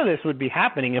 Well, none of this would be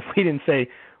happening if we didn't say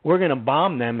we're going to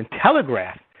bomb them and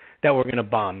telegraph that we're going to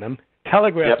bomb them,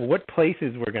 telegraph what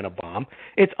places we're going to bomb.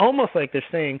 It's almost like they're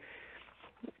saying,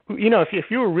 if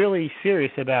you were really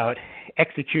serious about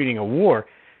executing a war,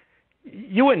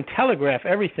 you wouldn't telegraph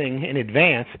everything in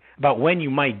advance about when you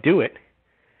might do it.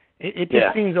 It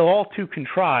just seems all too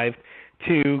contrived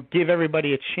to give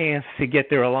everybody a chance to get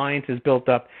their alliances built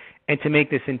up and to make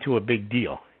this into a big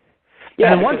deal.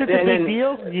 Yeah, and once it's a big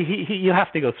deal, you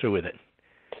have to go through with it.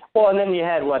 Well, and then you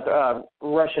had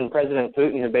Russian President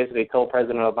Putin, who basically told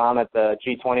President Obama at the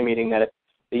G20 meeting that if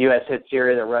the U.S. hit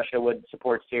Syria, that Russia would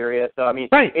support Syria. So, I mean,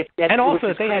 and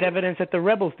also they had evidence that the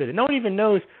rebels did it. No one even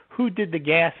knows who did the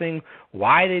gassing,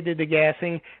 why they did the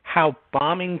gassing, how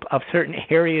bombing of certain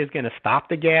areas is going to stop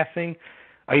the gassing.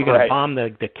 Are you going to bomb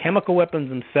the chemical weapons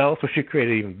themselves, which would create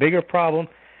an even bigger problem?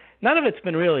 None of it's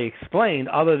been really explained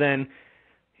other than,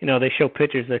 they show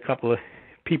pictures of a couple of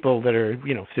people that are,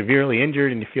 severely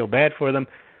injured and you feel bad for them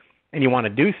and you want to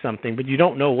do something, but you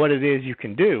don't know what it is you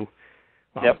can do.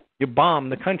 Well, you bomb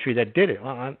the country that did it.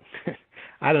 Well,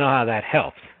 I don't know how that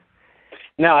helps.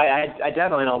 No, I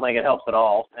definitely don't think it helps at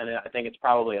all, and I think it's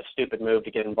probably a stupid move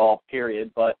to get involved,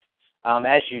 period. But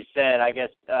as you said, I guess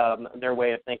their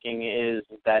way of thinking is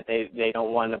that they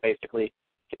don't want to basically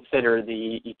consider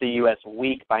the U.S.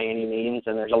 weak by any means,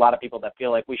 and there's a lot of people that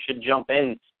feel like we should jump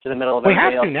in to the middle of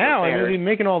everybody else. We have to now. I mean, we're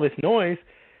making all this noise,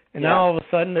 and now all of a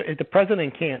sudden, if the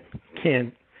president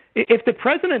if the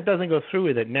president doesn't go through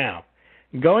with it now,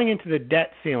 going into the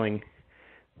debt ceiling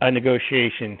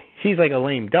negotiation, he's like a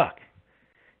lame duck.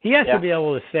 He has to be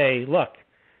able to say, look,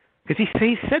 because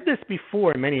he said this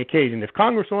before on many occasions, if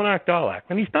Congress won't act, I'll act.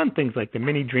 And he's done things like the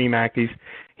Mini Dream Act.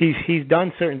 He's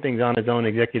done certain things on his own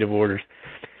executive orders.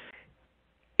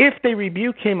 If they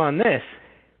rebuke him on this,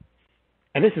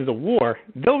 and this is a war,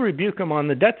 they'll rebuke him on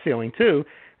the debt ceiling too.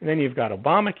 And then you've got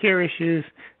Obamacare issues.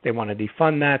 They want to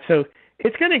defund that. So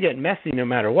it's going to get messy no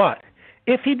matter what.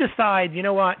 If he decides, you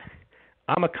know what,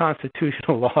 I'm a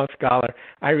constitutional law scholar.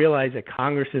 I realize that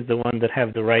Congress is the one that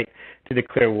have the right to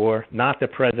declare war, not the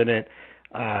president.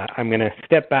 I'm going to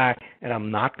step back, and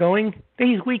I'm not going.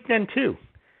 He's weak then, too.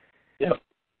 Yep.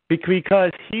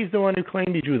 Because he's the one who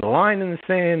claimed he drew the line in the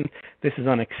sand. This is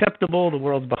unacceptable. The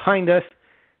world's behind us.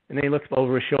 And then he looks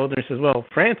over his shoulder and says, well,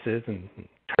 France is, and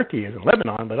Turkey is, and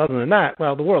Lebanon, but other than that,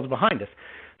 well, the world's behind us.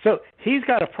 So he's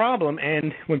got a problem,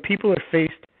 and when people are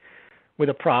faced with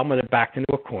a problem where they're backed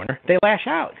into a corner, they lash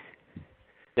out.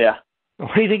 Yeah.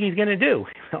 What do you think he's going to do?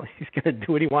 Well, he's going to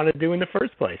do what he wanted to do in the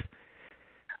first place.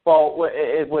 Well,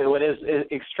 what is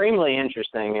extremely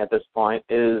interesting at this point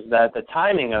is that the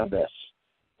timing of this,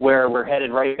 where we're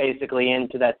headed right basically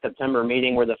into that September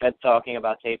meeting where the Fed's talking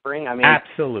about tapering. I mean,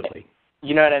 absolutely.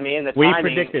 You know what I mean? We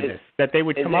predicted this, that they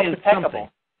would come up with something.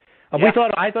 I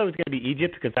thought it was going to be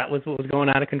Egypt because that was what was going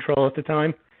out of control at the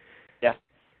time. Yeah.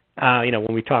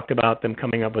 When we talked about them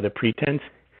coming up with a pretense.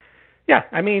 Yeah,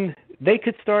 I mean, they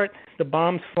could start the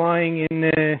bombs flying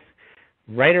in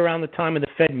right around the time of the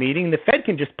Fed meeting. The Fed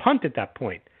can just punt at that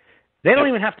point. They don't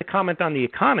even have to comment on the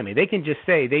economy. They can just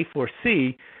say they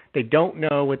foresee, they don't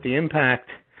know what the impact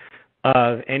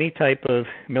of any type of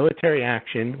military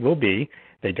action will be.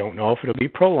 They don't know if it'll be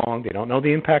prolonged. They don't know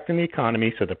the impact on the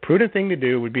economy. So the prudent thing to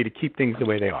do would be to keep things the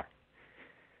way they are.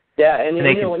 Yeah, and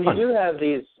when you have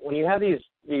these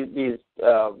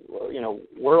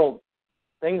world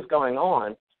things going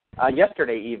on,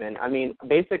 yesterday even, I mean,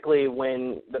 basically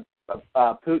when the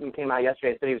Putin came out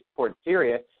yesterday and said he would support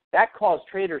Syria, that caused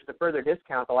traders to further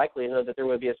discount the likelihood that there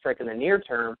would be a strike in the near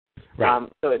term. Right.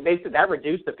 So it basically that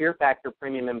reduced the fear factor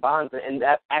premium in bonds, and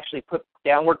that actually put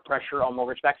downward pressure on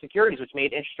mortgage-backed securities, which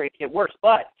made interest rates get worse.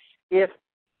 But if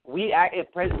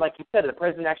like you said, the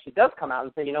president actually does come out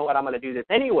and say, you know what, I'm going to do this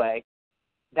anyway,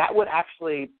 that would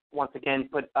actually once again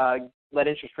let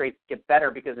interest rates get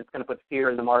better because it's going to put fear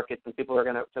in the markets and people are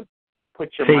going to put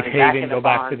your money back into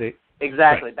bonds.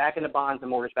 Back into bonds and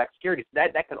mortgage-backed securities.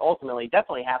 That could ultimately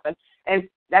definitely happen, and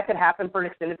that could happen for an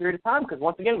extended period of time because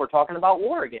once again we're talking about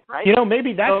war again, right?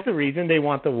 Maybe that's the reason they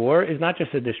want the war is not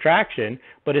just a distraction,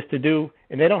 but it's to do,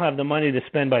 and they don't have the money to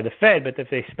spend by the Fed, but if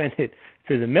they spend it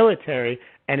through the military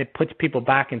and it puts people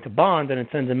back into bonds and it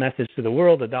sends a message to the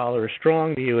world, the dollar is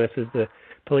strong, the U.S. is the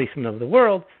policeman of the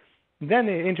world, then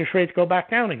the interest rates go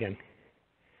back down again.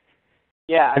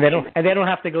 Yeah, and they don't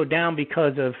have to go down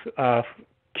because of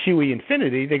QE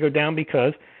infinity. They go down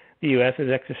because the U.S. is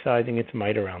exercising its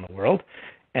might around the world,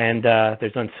 and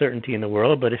there's uncertainty in the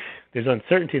world. But if there's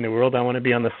uncertainty in the world, I want to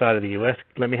be on the side of the U.S.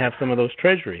 Let me have some of those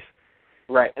treasuries.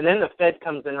 Right, and then the Fed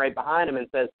comes in right behind them and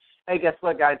says, "Hey, guess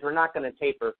what, guys? We're not going to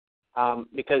taper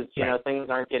because things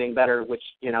aren't getting better, which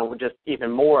just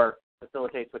even more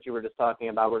facilitates what you were just talking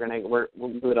about.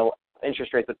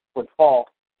 Interest rates would fall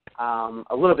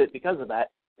a little bit because of that."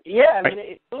 Yeah, I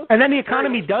mean, and then the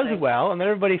economy does well, and then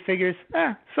everybody figures,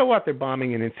 so what? They're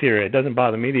bombing in Syria. It doesn't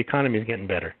bother me. The economy is getting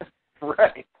better.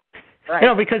 Right.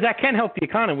 Because that can help the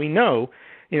economy. We know,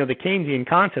 the Keynesian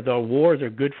concept, wars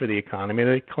are good for the economy.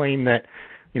 They claim that,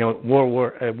 World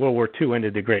War II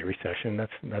ended the Great Recession.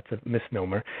 That's a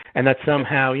misnomer, and that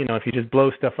somehow, if you just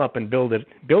blow stuff up and build it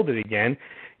again,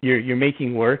 you're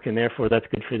making work, and therefore that's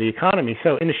good for the economy.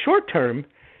 So in the short term,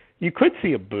 you could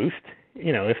see a boost.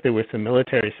 If there was some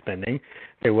military spending,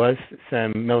 there was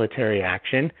some military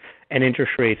action, and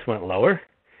interest rates went lower,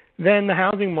 then the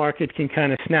housing market can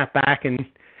kind of snap back. And,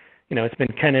 it's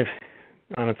been kind of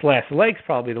on its last legs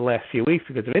probably the last few weeks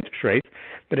because of interest rates.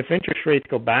 But if interest rates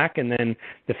go back and then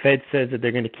the Fed says that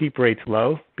they're going to keep rates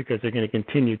low because they're going to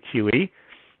continue QE,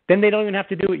 then they don't even have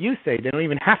to do what you say. They don't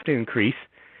even have to increase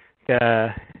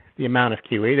the amount of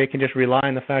QE. They can just rely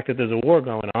on the fact that there's a war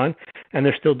going on and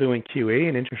they're still doing QE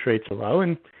and interest rates are low.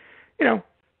 And,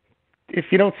 if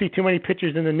you don't see too many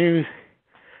pictures in the news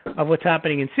of what's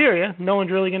happening in Syria, no one's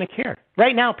really going to care.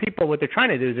 Right now, people, what they're trying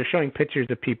to do is they're showing pictures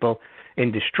of people in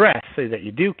distress so that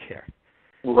you do care.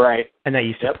 Right. And that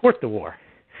you support the war.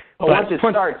 But once it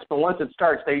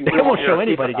starts, they won't show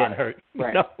anybody getting hurt.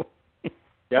 Right. No.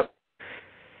 Yep.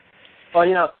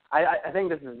 Well, I think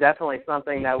this is definitely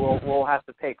something that we'll have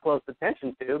to pay close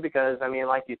attention to because,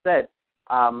 like you said,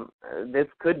 this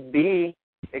could be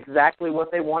exactly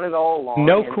what they wanted all along.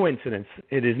 No coincidence.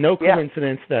 It is no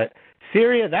coincidence that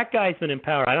Syria, that guy's been in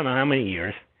power I don't know how many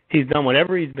years. He's done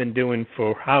whatever he's been doing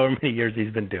for however many years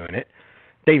he's been doing it.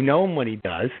 They know him what he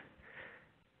does.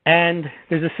 And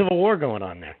there's a civil war going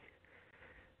on there.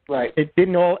 Right. It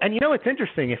didn't all, and it's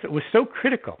interesting. If it was so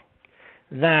critical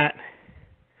that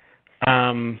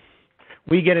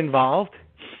we get involved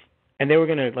and they were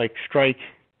going to strike,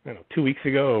 2 weeks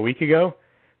ago or a week ago,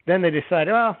 then they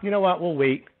decided, well, you know what, we'll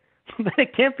wait. But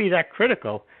it can't be that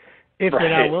critical if they're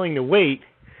not willing to wait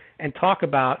and talk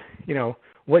about,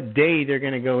 what day they're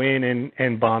going to go in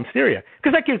and bomb Syria.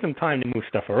 Because that gives them time to move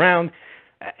stuff around.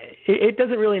 It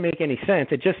doesn't really make any sense.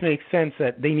 It just makes sense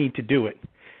that they need to do it.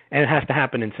 And it has to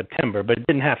happen in September, but it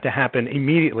didn't have to happen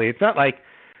immediately. It's not like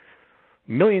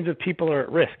millions of people are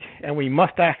at risk, and we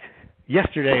must act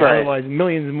yesterday, otherwise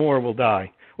millions more will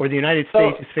die. Or the United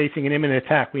States is facing an imminent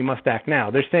attack, we must act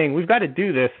now. They're saying, we've got to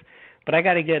do this, but I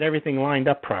got to get everything lined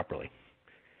up properly.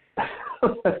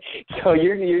 So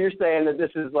you're saying that this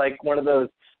is like one of those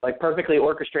perfectly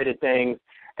orchestrated things,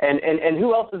 and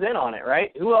who else is in on it,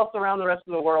 right? Who else around the rest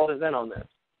of the world is in on this?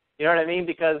 You know what I mean?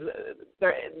 Because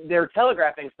they're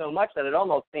telegraphing so much that it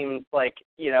almost seems like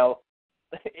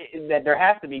that there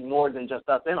has to be more than just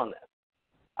us in on this.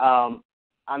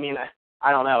 I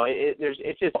don't know.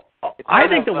 I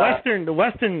think the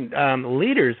Western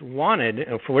leaders wanted,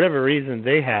 for whatever reason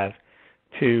they have,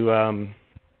 to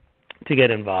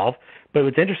get involved. But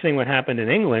what's interesting, what happened in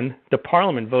England, the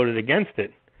Parliament voted against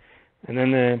it, and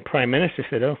then the Prime Minister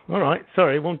said, "Oh, all right,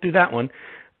 sorry, won't do that one."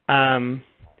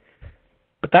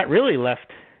 But that really left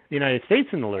the United States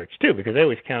in the lurch too, because they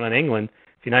always count on England.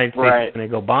 If the United States is going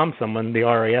to go bomb someone, the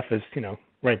RAF is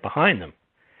right behind them.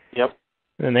 Yep.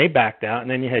 And then they backed out,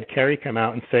 and then you had Kerry come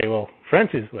out and say, well,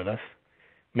 France is with us,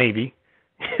 maybe.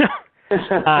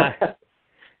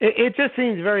 It just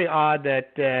seems very odd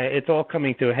that it's all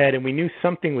coming to a head, and we knew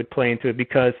something would play into it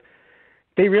because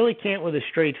they really can't with a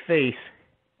straight face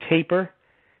taper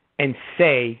and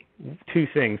say two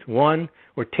things. One,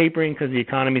 we're tapering because the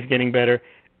economy is getting better,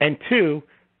 and two,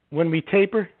 when we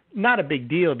taper, not a big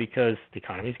deal because the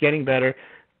economy is getting better,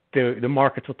 the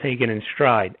markets will take it in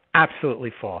stride.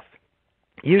 Absolutely false.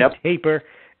 You taper,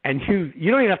 and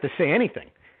you don't even have to say anything.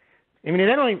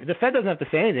 The Fed doesn't have to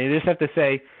say anything. They just have to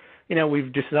say,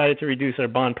 we've decided to reduce our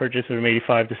bond purchase from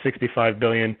 85 to 65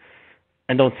 billion,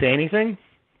 and don't say anything.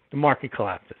 The market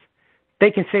collapses.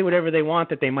 They can say whatever they want,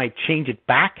 that they might change it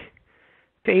back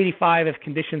to 85 if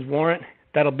conditions warrant.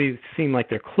 That'll seem like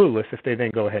they're clueless if they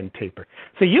then go ahead and taper.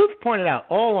 So you've pointed out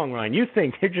all along, Ryan, you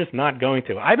think they're just not going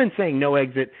to. I've been saying no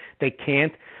exit, they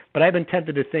can't, but I've been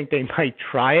tempted to think they might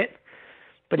try it.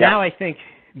 But now I think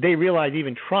they realize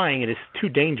even trying it is too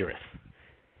dangerous.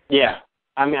 Yeah.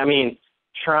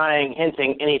 Trying,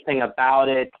 hinting anything about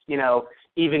it,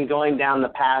 even going down the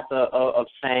path of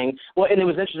saying, well, and it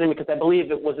was interesting because I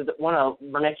believe it was one of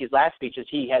Bernanke's last speeches,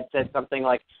 he had said something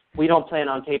like, we don't plan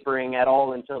on tapering at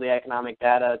all until the economic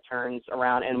data turns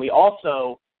around, and we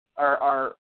also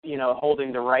are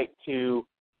holding the right to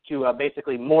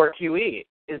basically more QE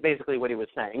is basically what he was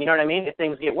saying. You know what I mean? If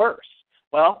things get worse.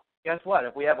 Well, guess what?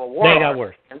 If we have a war... They got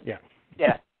worse,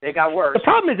 Yeah, they got worse. The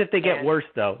problem is if they get worse,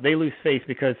 though, they lose face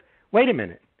because, wait a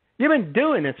minute, you've been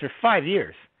doing this for 5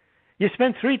 years. You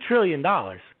spent $3 trillion.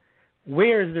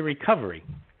 Where's the recovery?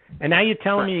 And now you're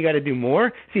telling me you got to do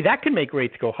more? See, that could make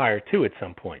rates go higher, too, at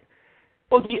some point.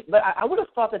 Well, but I would have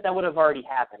thought that would have already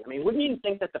happened. Wouldn't you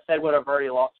think that the Fed would have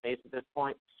already lost face at this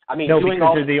point? No,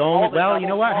 because they're the only... Well, you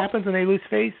know what happens when they lose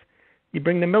face? You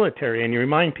bring the military and you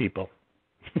remind people.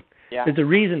 Yeah. There's a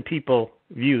reason people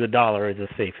view the dollar as a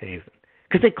safe haven.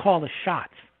 Because they call the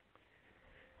shots.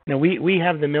 We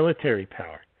have the military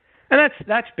power. And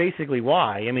that's basically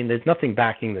why. There's nothing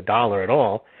backing the dollar at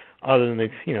all other than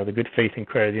the good faith and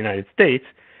credit of the United States,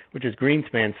 which, as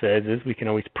Greenspan says, is we can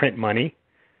always print money.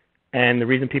 And the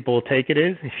reason people will take it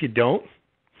is if you don't,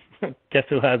 guess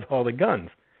who has all the guns?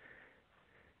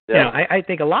 Yeah. You know, I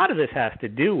think a lot of this has to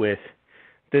do with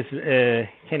this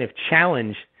kind of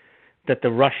challenge that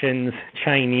the Russians,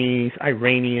 Chinese,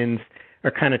 Iranians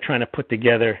are kind of trying to put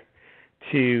together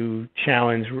to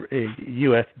challenge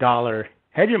U.S. dollar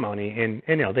hegemony. And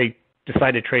you know, they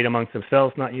decide to trade amongst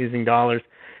themselves, not using dollars.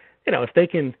 You know, if they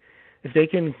can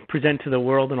present to the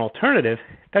world an alternative,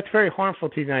 that's very harmful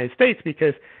to the United States,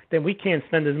 because then we can't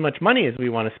spend as much money as we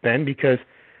want to spend because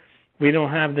we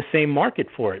don't have the same market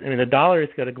for it. I mean, the dollar has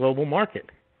got a global market.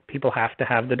 People have to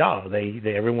have the dollar.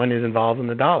 Everyone is involved in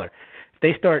the dollar. If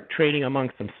they start trading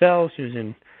amongst themselves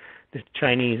using the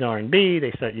Chinese RMB,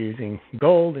 they start using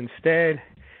gold instead,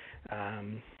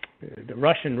 the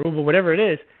Russian ruble, whatever it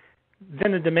is,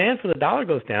 then the demand for the dollar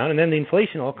goes down, and then the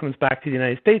inflation all comes back to the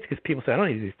United States because people say, I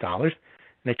don't need these dollars,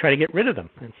 and they try to get rid of them.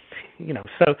 And, you know,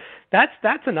 so that's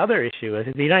another issue. I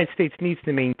think the United States needs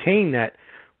to maintain that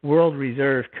world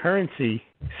reserve currency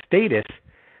status,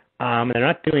 and they're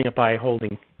not doing it by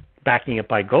backing it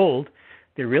by gold.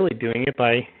 They're really doing it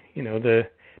by, you know, the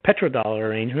petrodollar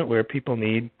arrangement where people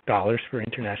need dollars for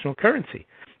international currency.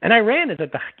 And Iran is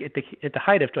at the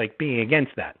height of like being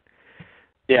against that.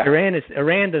 Yeah.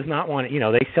 Iran does not want it. You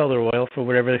know, they sell their oil for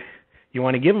whatever you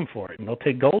want to give them for it, and they'll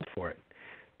take gold for it.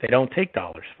 They don't take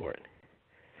dollars for it.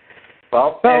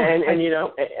 Well, and you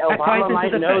know, Obama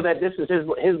might know that this is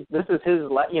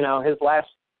his last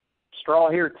straw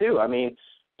here too. I mean,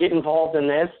 get involved in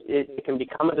this, it can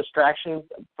become a distraction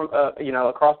from you know,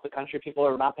 across the country. People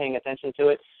are not paying attention to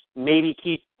it. Maybe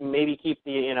keep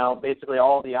the, you know, basically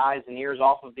all the eyes and ears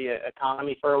off of the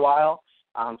economy for a while.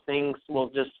 Things will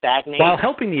just stagnate. While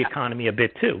helping the economy a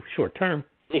bit too, short term.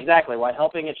 Exactly. While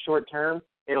helping it short term,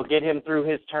 it'll get him through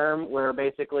his term, where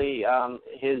basically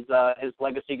his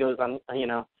legacy goes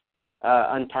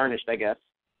untarnished, I guess.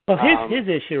 Well, his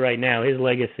issue right now, his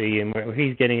legacy, and where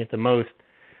he's getting it the most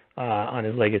on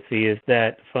his legacy, is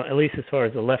that, at least as far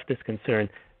as the left is concerned,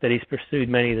 that he's pursued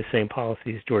many of the same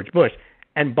policies as George Bush,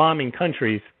 and bombing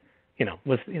countries. You know,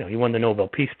 he won the Nobel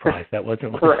Peace Prize. That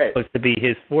wasn't supposed to be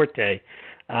his forte.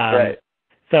 Right.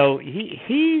 So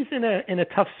he's in a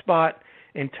tough spot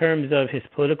in terms of his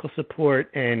political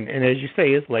support and as you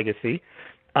say, his legacy.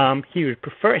 He would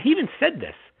prefer. He even said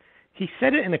this. He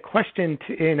said it in a question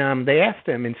they asked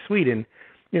him in Sweden.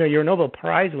 You know, you're a Nobel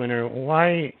Prize winner.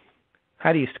 Why?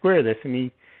 How do you square this?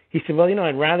 And he said, well, you know,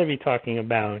 I'd rather be talking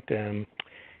about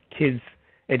kids'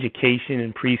 education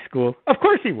in preschool. Of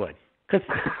course he would. Because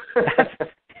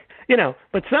that's, you know,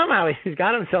 but somehow he's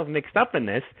got himself mixed up in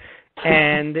this,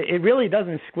 and it really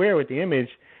doesn't square with the image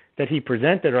that he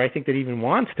presented, or I think that he even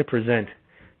wants to present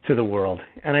to the world.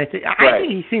 And I think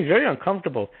he seems very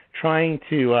uncomfortable trying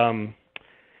to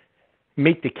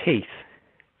make the case.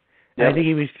 Yep. I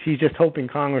think he's just hoping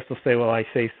Congress will say, well, I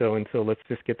say so, and so let's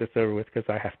just get this over with because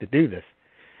I have to do this.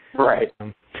 Right.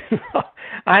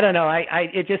 I don't know.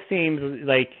 It just seems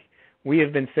like we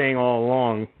have been saying all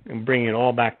along, and bringing it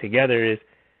all back together, is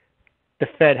the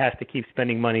Fed has to keep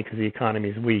spending money because the economy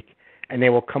is weak, and they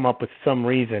will come up with some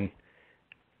reason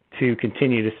to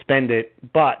continue to spend it.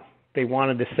 But they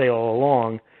wanted to say all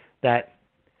along that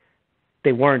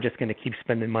they weren't just going to keep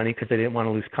spending money because they didn't want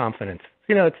to lose confidence.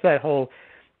 You know, it's that whole,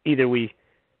 either we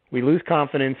lose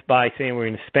confidence by saying we're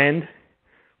going to spend,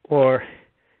 or,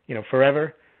 you know,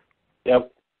 forever.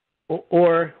 Yep.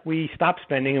 Or we stop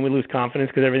spending and we lose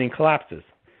confidence because everything collapses.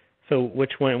 So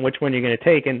which one are you going to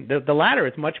take? And the latter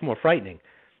is much more frightening.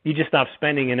 You just stop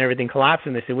spending and everything collapses,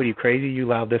 and they say, what, are you crazy? You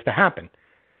allowed this to happen.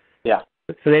 Yeah.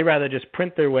 So they'd rather just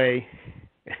print their way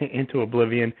into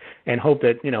oblivion and hope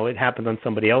that, you know, it happens on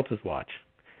somebody else's watch.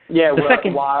 Yeah,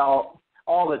 while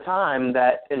all the time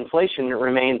that inflation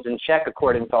remains in check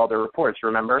according to all the reports,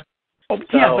 remember? Oh,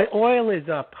 so, yeah, but oil is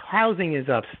up, housing is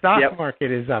up, stock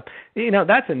market is up. You know,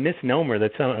 that's a misnomer.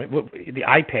 That the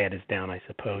iPad is down, I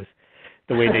suppose.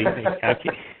 The way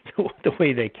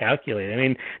they calculate. I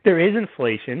mean, there is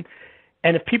inflation,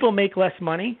 and if people make less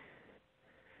money,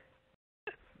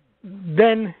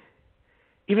 then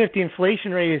even if the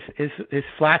inflation rate is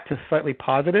flat to slightly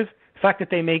positive, the fact that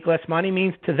they make less money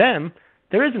means to them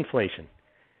there is inflation.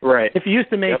 Right. If you used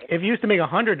to make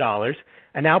 $100,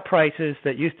 and now prices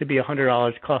that used to be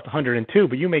 $100 cost $102,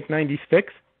 but you make $96,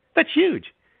 that's huge.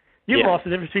 You've lost the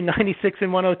difference between 96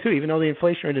 and 102, even though the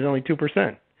inflation rate is only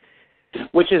 2%.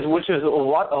 Which is a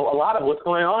lot of what's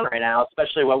going on right now,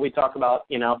 especially what we talk about,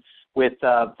 you know, with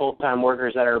full-time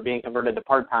workers that are being converted to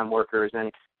part-time workers,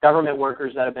 and government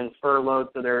workers that have been furloughed,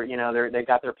 so they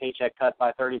got their paycheck cut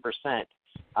by 30%.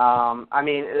 I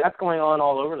mean, that's going on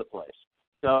all over the place.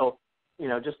 So,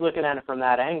 just looking at it from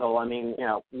that angle, I mean,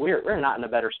 we're not in a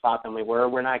better spot than we were.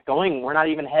 We're not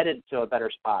even headed to a better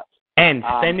spot. And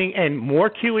spending and more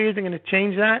QE isn't going to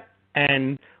change that,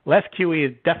 and less QE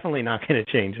is definitely not going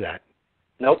to change that.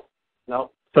 Nope.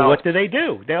 So what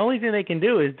do? The only thing they can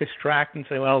do is distract and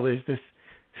say, well, there's this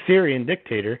Syrian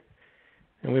dictator,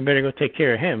 and we better go take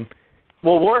care of him.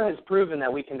 Well, war has proven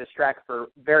that we can distract for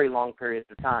very long periods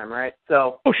of time, right?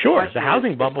 So. Oh, sure. The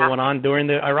housing bubble went on during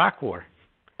the Iraq War.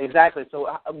 Exactly. So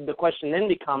the question then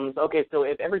becomes, okay, so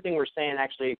if everything we're saying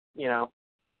actually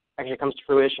comes to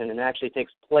fruition and actually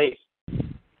takes place,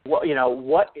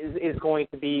 what is going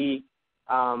to be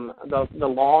the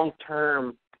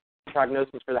long-term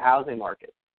prognosis for the housing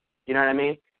market? You know what I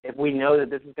mean? If we know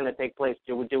that this is going to take place,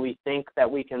 do we think that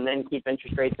we can then keep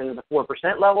interest rates into the 4%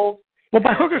 levels? Well,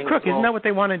 by hook or crook, isn't that what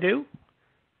they want to do?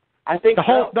 I think the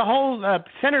whole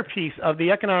centerpiece of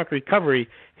the economic recovery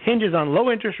hinges on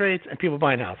low interest rates and people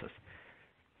buying houses.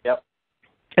 Yep.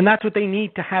 And that's what they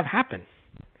need to have happen.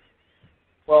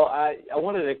 Well, I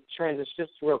wanted to transition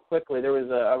just real quickly. There was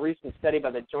a recent study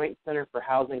by the Joint Center for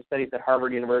Housing Studies at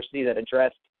Harvard University that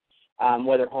addressed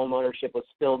whether home ownership was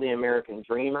still the American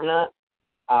dream or not.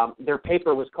 Their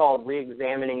paper was called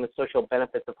Reexamining the Social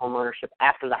Benefits of Home Ownership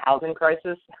After the Housing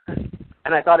Crisis.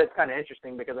 And I thought it's kind of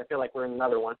interesting because I feel like we're in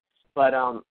another one. But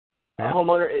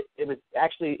homeowner, it was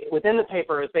actually, within the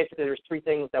paper, it was basically there's three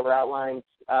things that were outlined.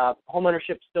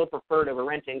 Homeownership still preferred over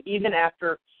renting, even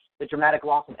after the dramatic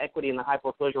loss of equity and the high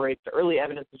foreclosure rates. The early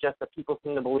evidence suggests that people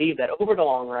seem to believe that over the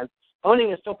long run,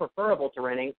 owning is still preferable to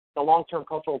renting. The long-term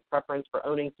cultural preference for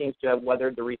owning seems to have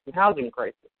weathered the recent housing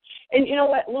crisis. And you know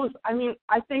what, Louis, I mean,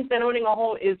 I think that owning a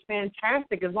home is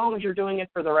fantastic as long as you're doing it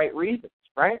for the right reasons,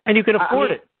 right? And you can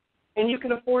afford it. And you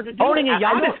can afford to do it. Owning a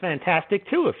yacht is fantastic,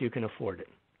 too, if you can afford it.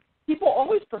 People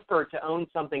always prefer to own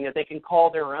something that they can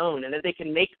call their own and that they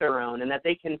can make their own and that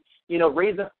they can,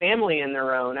 raise a family in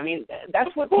their own. I mean,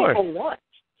 that's what people want.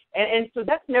 And so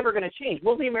that's never going to change.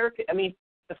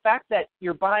 The fact that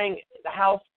you're buying the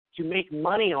house to make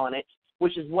money on it,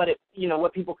 which is what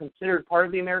people considered part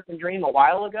of the American dream a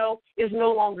while ago, is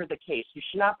no longer the case. You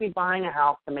should not be buying a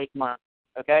house to make money,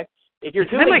 okay? If you're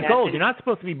doing like gold. You're not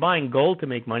supposed to be buying gold to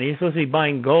make money. You're supposed to be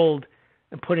buying gold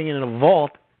and putting it in a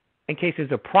vault in case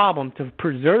there's a problem to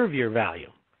preserve your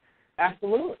value.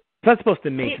 Absolutely. It's not supposed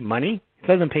to make money. It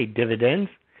doesn't pay dividends.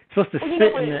 It's supposed to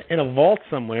sit in a vault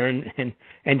somewhere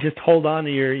and just hold on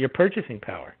to your purchasing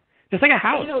power. Just like a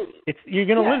house. You're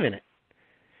going to live in it.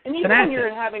 And even when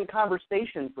you're having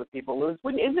conversations with people, Louis,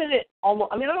 isn't it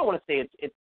almost, I don't want to say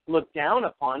it's looked down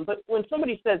upon, but when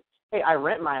somebody says, hey, I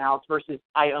rent my house versus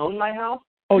I own my house.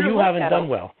 Oh, you haven't done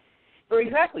well.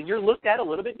 Exactly. You're looked at a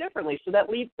little bit differently. So that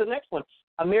leads to the next one.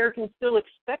 Americans still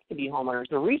expect to be homeowners.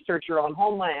 The researcher on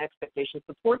homeland expectations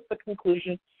supports the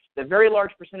conclusion that very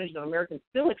large percentage of Americans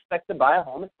still expect to buy a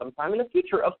home at some time in the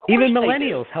future. Of course, even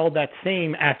millennials held that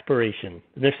same aspiration.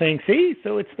 They're saying, see,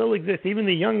 so it still exists. Even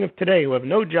the young of today who have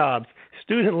no jobs,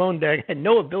 student loan debt, and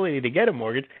no ability to get a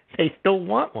mortgage, they still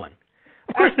want one.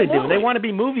 Of course they do. They want to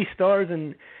be movie stars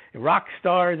and rock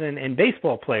stars and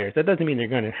baseball players. That doesn't mean they're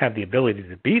going to have the ability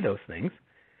to be those things.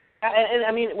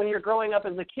 And when you're growing up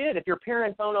as a kid, if your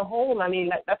parents own a home,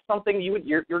 that's something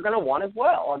you're going to want as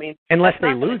well. Unless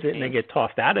they lose it and they get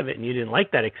tossed out of it and you didn't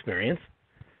like that experience.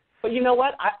 But you know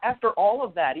what? After all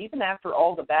of that, even after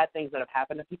all the bad things that have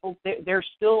happened to people, they're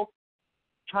still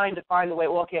trying to find a way,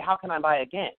 well, okay, how can I buy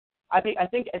again? I think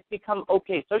it's become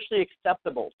socially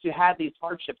acceptable to have these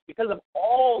hardships because of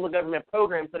all the government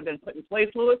programs that have been put in place,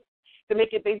 Louis, to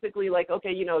make it basically like, okay,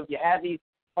 if you have these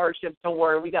hardships, don't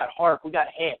worry, we got HARP, we got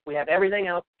HIP, we have everything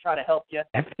else to try to help you.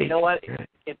 You know what?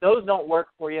 If those don't work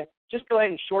for you, just go ahead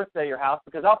and short sell your house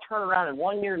because I'll turn around and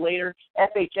 1 year later,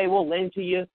 FHA will lend to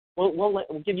you. We'll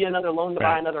give you another loan to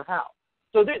buy another house.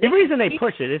 So the reason they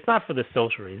push it, it's not for the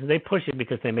social reason. They push it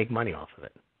because they make money off of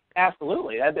it.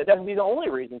 Absolutely. That would be the only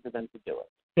reason for them to do it.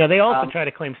 Yeah, they also try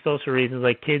to claim social reasons,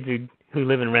 like kids who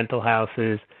live in rental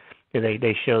houses,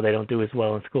 they show they don't do as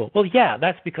well in school. Well, yeah,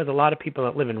 that's because a lot of people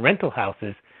that live in rental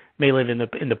houses may live in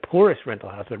the poorest rental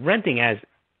house, but renting as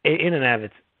in and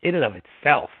of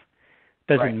itself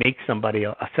doesn't make somebody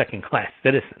a second-class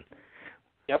citizen.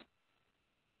 Yep.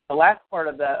 The last part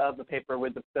of the paper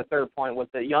with the third point was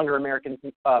that younger Americans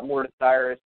more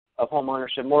desirous of home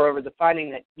ownership. Moreover, the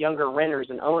finding that younger renters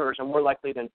and owners are more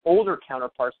likely than older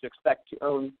counterparts to expect to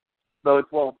own bodes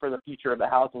well for the future of the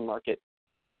housing market.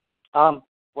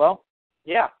 Well,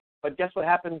 yeah, but guess what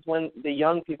happens when the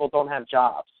young people don't have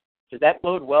jobs? Does that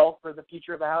bode well for the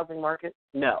future of the housing market?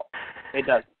 No, it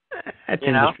doesn't. That's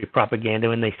industry propaganda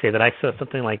when they say that. I saw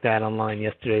something like that online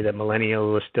yesterday, that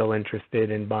millennials are still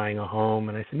interested in buying a home.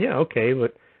 And I said, yeah, okay,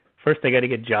 but first they got to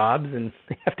get jobs, and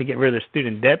they have to get rid of their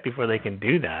student debt before they can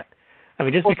do that. I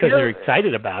mean, just because they're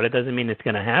excited about it doesn't mean it's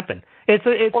going to happen. It's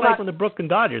like when the Brooklyn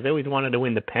Dodgers, they always wanted to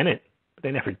win the pennant, but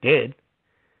they never did.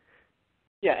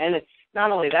 Yeah, and it's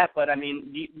not only that, but I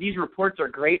mean, these reports are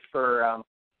great for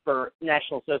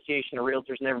National Association of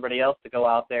Realtors and everybody else to go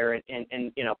out there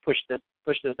and push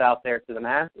this out there to the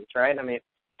masses, right? I mean,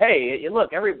 hey,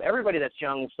 look, everybody that's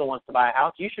young still wants to buy a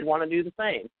house. You should want to do the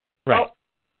same. Right.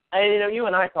 Well, you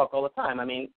and I talk all the time. I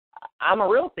mean, I'm a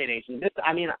real estate agent.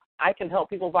 I can help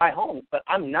people buy homes, but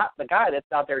I'm not the guy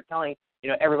that's out there telling,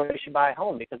 everybody should buy a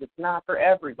home, because it's not for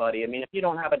everybody. I mean, if you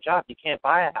don't have a job, you can't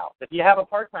buy a house. If you have a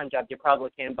part-time job, you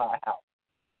probably can't buy a house.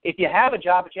 If you have a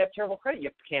job but you have terrible credit, you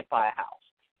can't buy a house.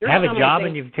 Have a job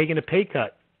and you've taken a pay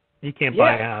cut, you can't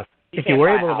buy a house. If you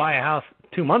were able to buy a house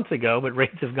 2 months ago, but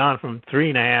rates have gone from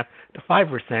 3.5% to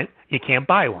 5%, you can't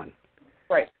buy one.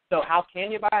 Right. So how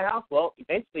can you buy a house? Well,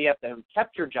 basically you have to have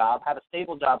kept your job, have a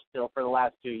stable job still for the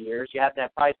last 2 years. You have to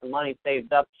have probably some money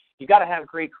saved up. You've got to have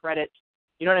great credit.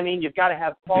 You know what I mean? You've got to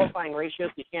have qualifying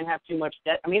ratios. You can't have too much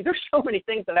debt. I mean, there's so many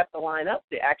things that have to line up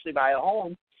to actually buy a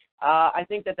home. I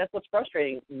think that's what's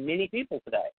frustrating many people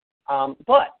today.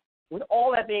 But with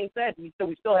all that being said, we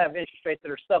still have interest rates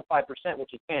that are sub 5%,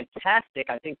 which is fantastic.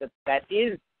 I think that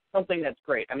is something that's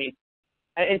great. I mean,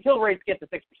 until rates get to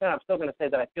 6%, I'm still going to say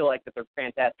that I feel like that they're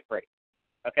fantastic rates.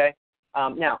 Okay?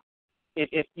 Now,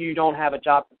 if you don't have a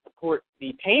job to support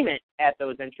the payment at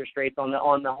those interest rates on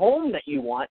the home that you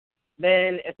want,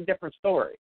 then it's a different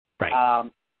story.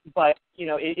 Right. But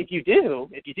if you do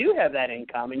have that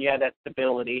income and you have that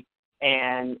stability,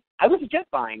 and I would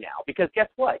suggest buying now, because guess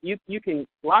what? You can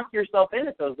lock yourself in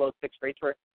at those low fixed rates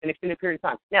for an extended period of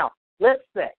time. Now, let's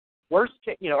say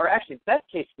best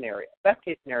case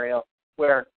scenario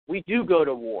where we do go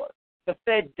to war. The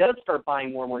Fed does start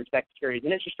buying more mortgage-backed securities,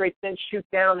 and interest rates then shoot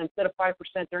down. Instead of 5%,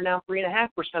 they're now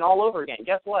 3.5% all over again.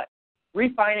 Guess what?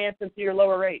 Refinance into your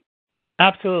lower rate.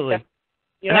 Absolutely.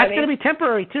 And that's going to be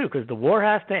temporary, too, because the war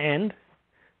has to end,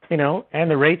 and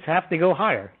the rates have to go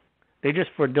higher. They're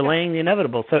just for delaying the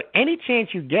inevitable. So any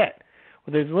chance you get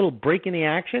where there's a little break in the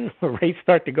action, where rates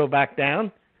start to go back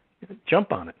down,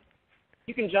 jump on it.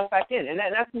 You can jump back in. And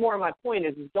that's more of my point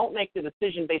is don't make the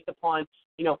decision based upon,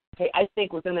 hey, I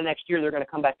think within the next year they're going to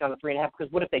come back down to 3.5,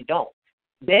 because what if they don't?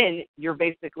 Then you're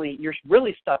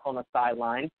really stuck on the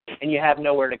sideline and you have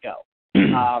nowhere to go.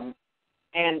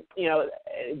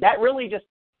 That really just,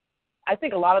 I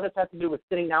think a lot of this has to do with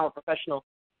sitting down with a professional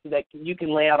so that you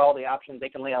can lay out all the options. They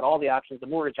can lay out all the options, the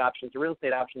mortgage options, the real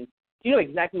estate options. You know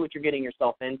exactly what you're getting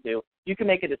yourself into. You can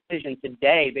make a decision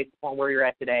today based upon where you're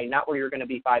at today, not where you're going to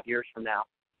be 5 years from now.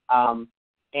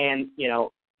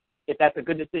 If that's a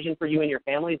good decision for you and your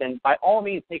family, then by all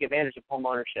means take advantage of home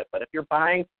ownership. But if you're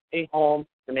buying a home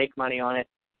to make money on it,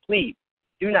 please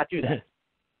do not do that.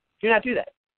 Do not do that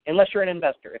unless you're an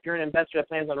investor. If you're an investor that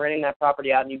plans on renting that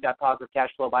property out and you've got positive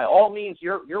cash flow, by all means,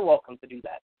 you're welcome to do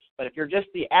that. But if you're just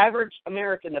the average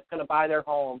American that's going to buy their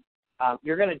home,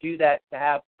 you're going to do that to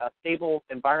have a stable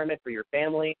environment for your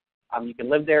family. You can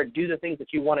live there, do the things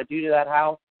that you want to do to that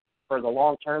house for the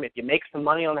long term. If you make some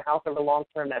money on the house over the long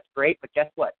term, that's great. But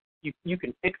guess what? You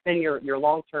can fix in your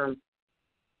long-term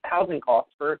housing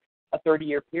costs for a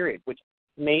 30-year period, which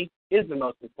to me is the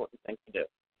most important thing to do.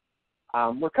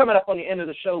 We're coming up on the end of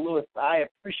the show, Louis. I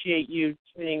appreciate you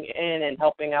tuning in and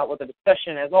helping out with the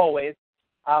discussion as always.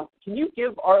 Can you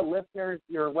give our listeners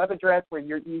your web address where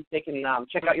they can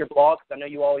check out your blog? Because I know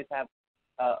you always have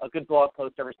a good blog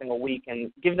post every single week,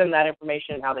 and give them that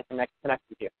information and how they can connect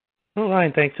with you. Well,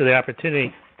 Ryan, thanks for the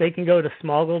opportunity. They can go to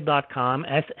smauldgld.com,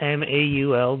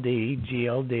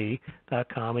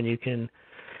 SMAULDGLD.com, and you can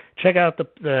check out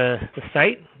the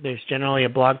site. There's generally a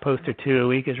blog post or two a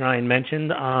week, as Ryan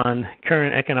mentioned, on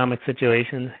current economic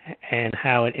situations and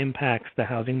how it impacts the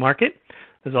housing market.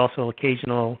 There's also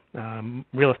occasional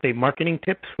real estate marketing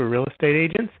tips for real estate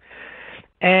agents.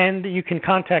 And you can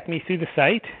contact me through the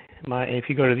site. If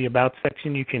you go to the About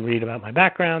section, you can read about my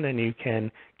background, and you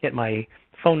can get my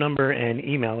phone number and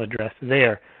email address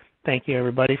there. Thank you,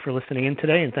 everybody, for listening in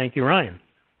today, and thank you, Ryan.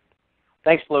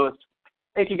 Thanks, Louis.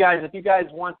 Thank you, guys. If you guys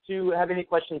want to have any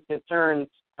questions, concerns,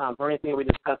 for anything that we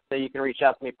discussed today, you can reach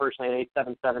out to me personally at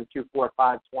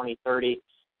 877-245-2030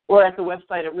 or at the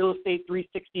website at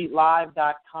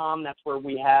realestate360live.com. That's where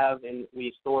we have and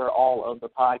we store all of the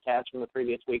podcasts from the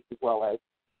previous weeks as well as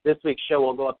this week's show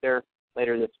will go up there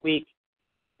later this week.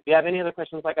 If you have any other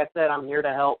questions, like I said, I'm here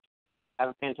to help. Have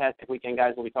a fantastic weekend,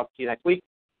 guys. We'll be talking to you next week.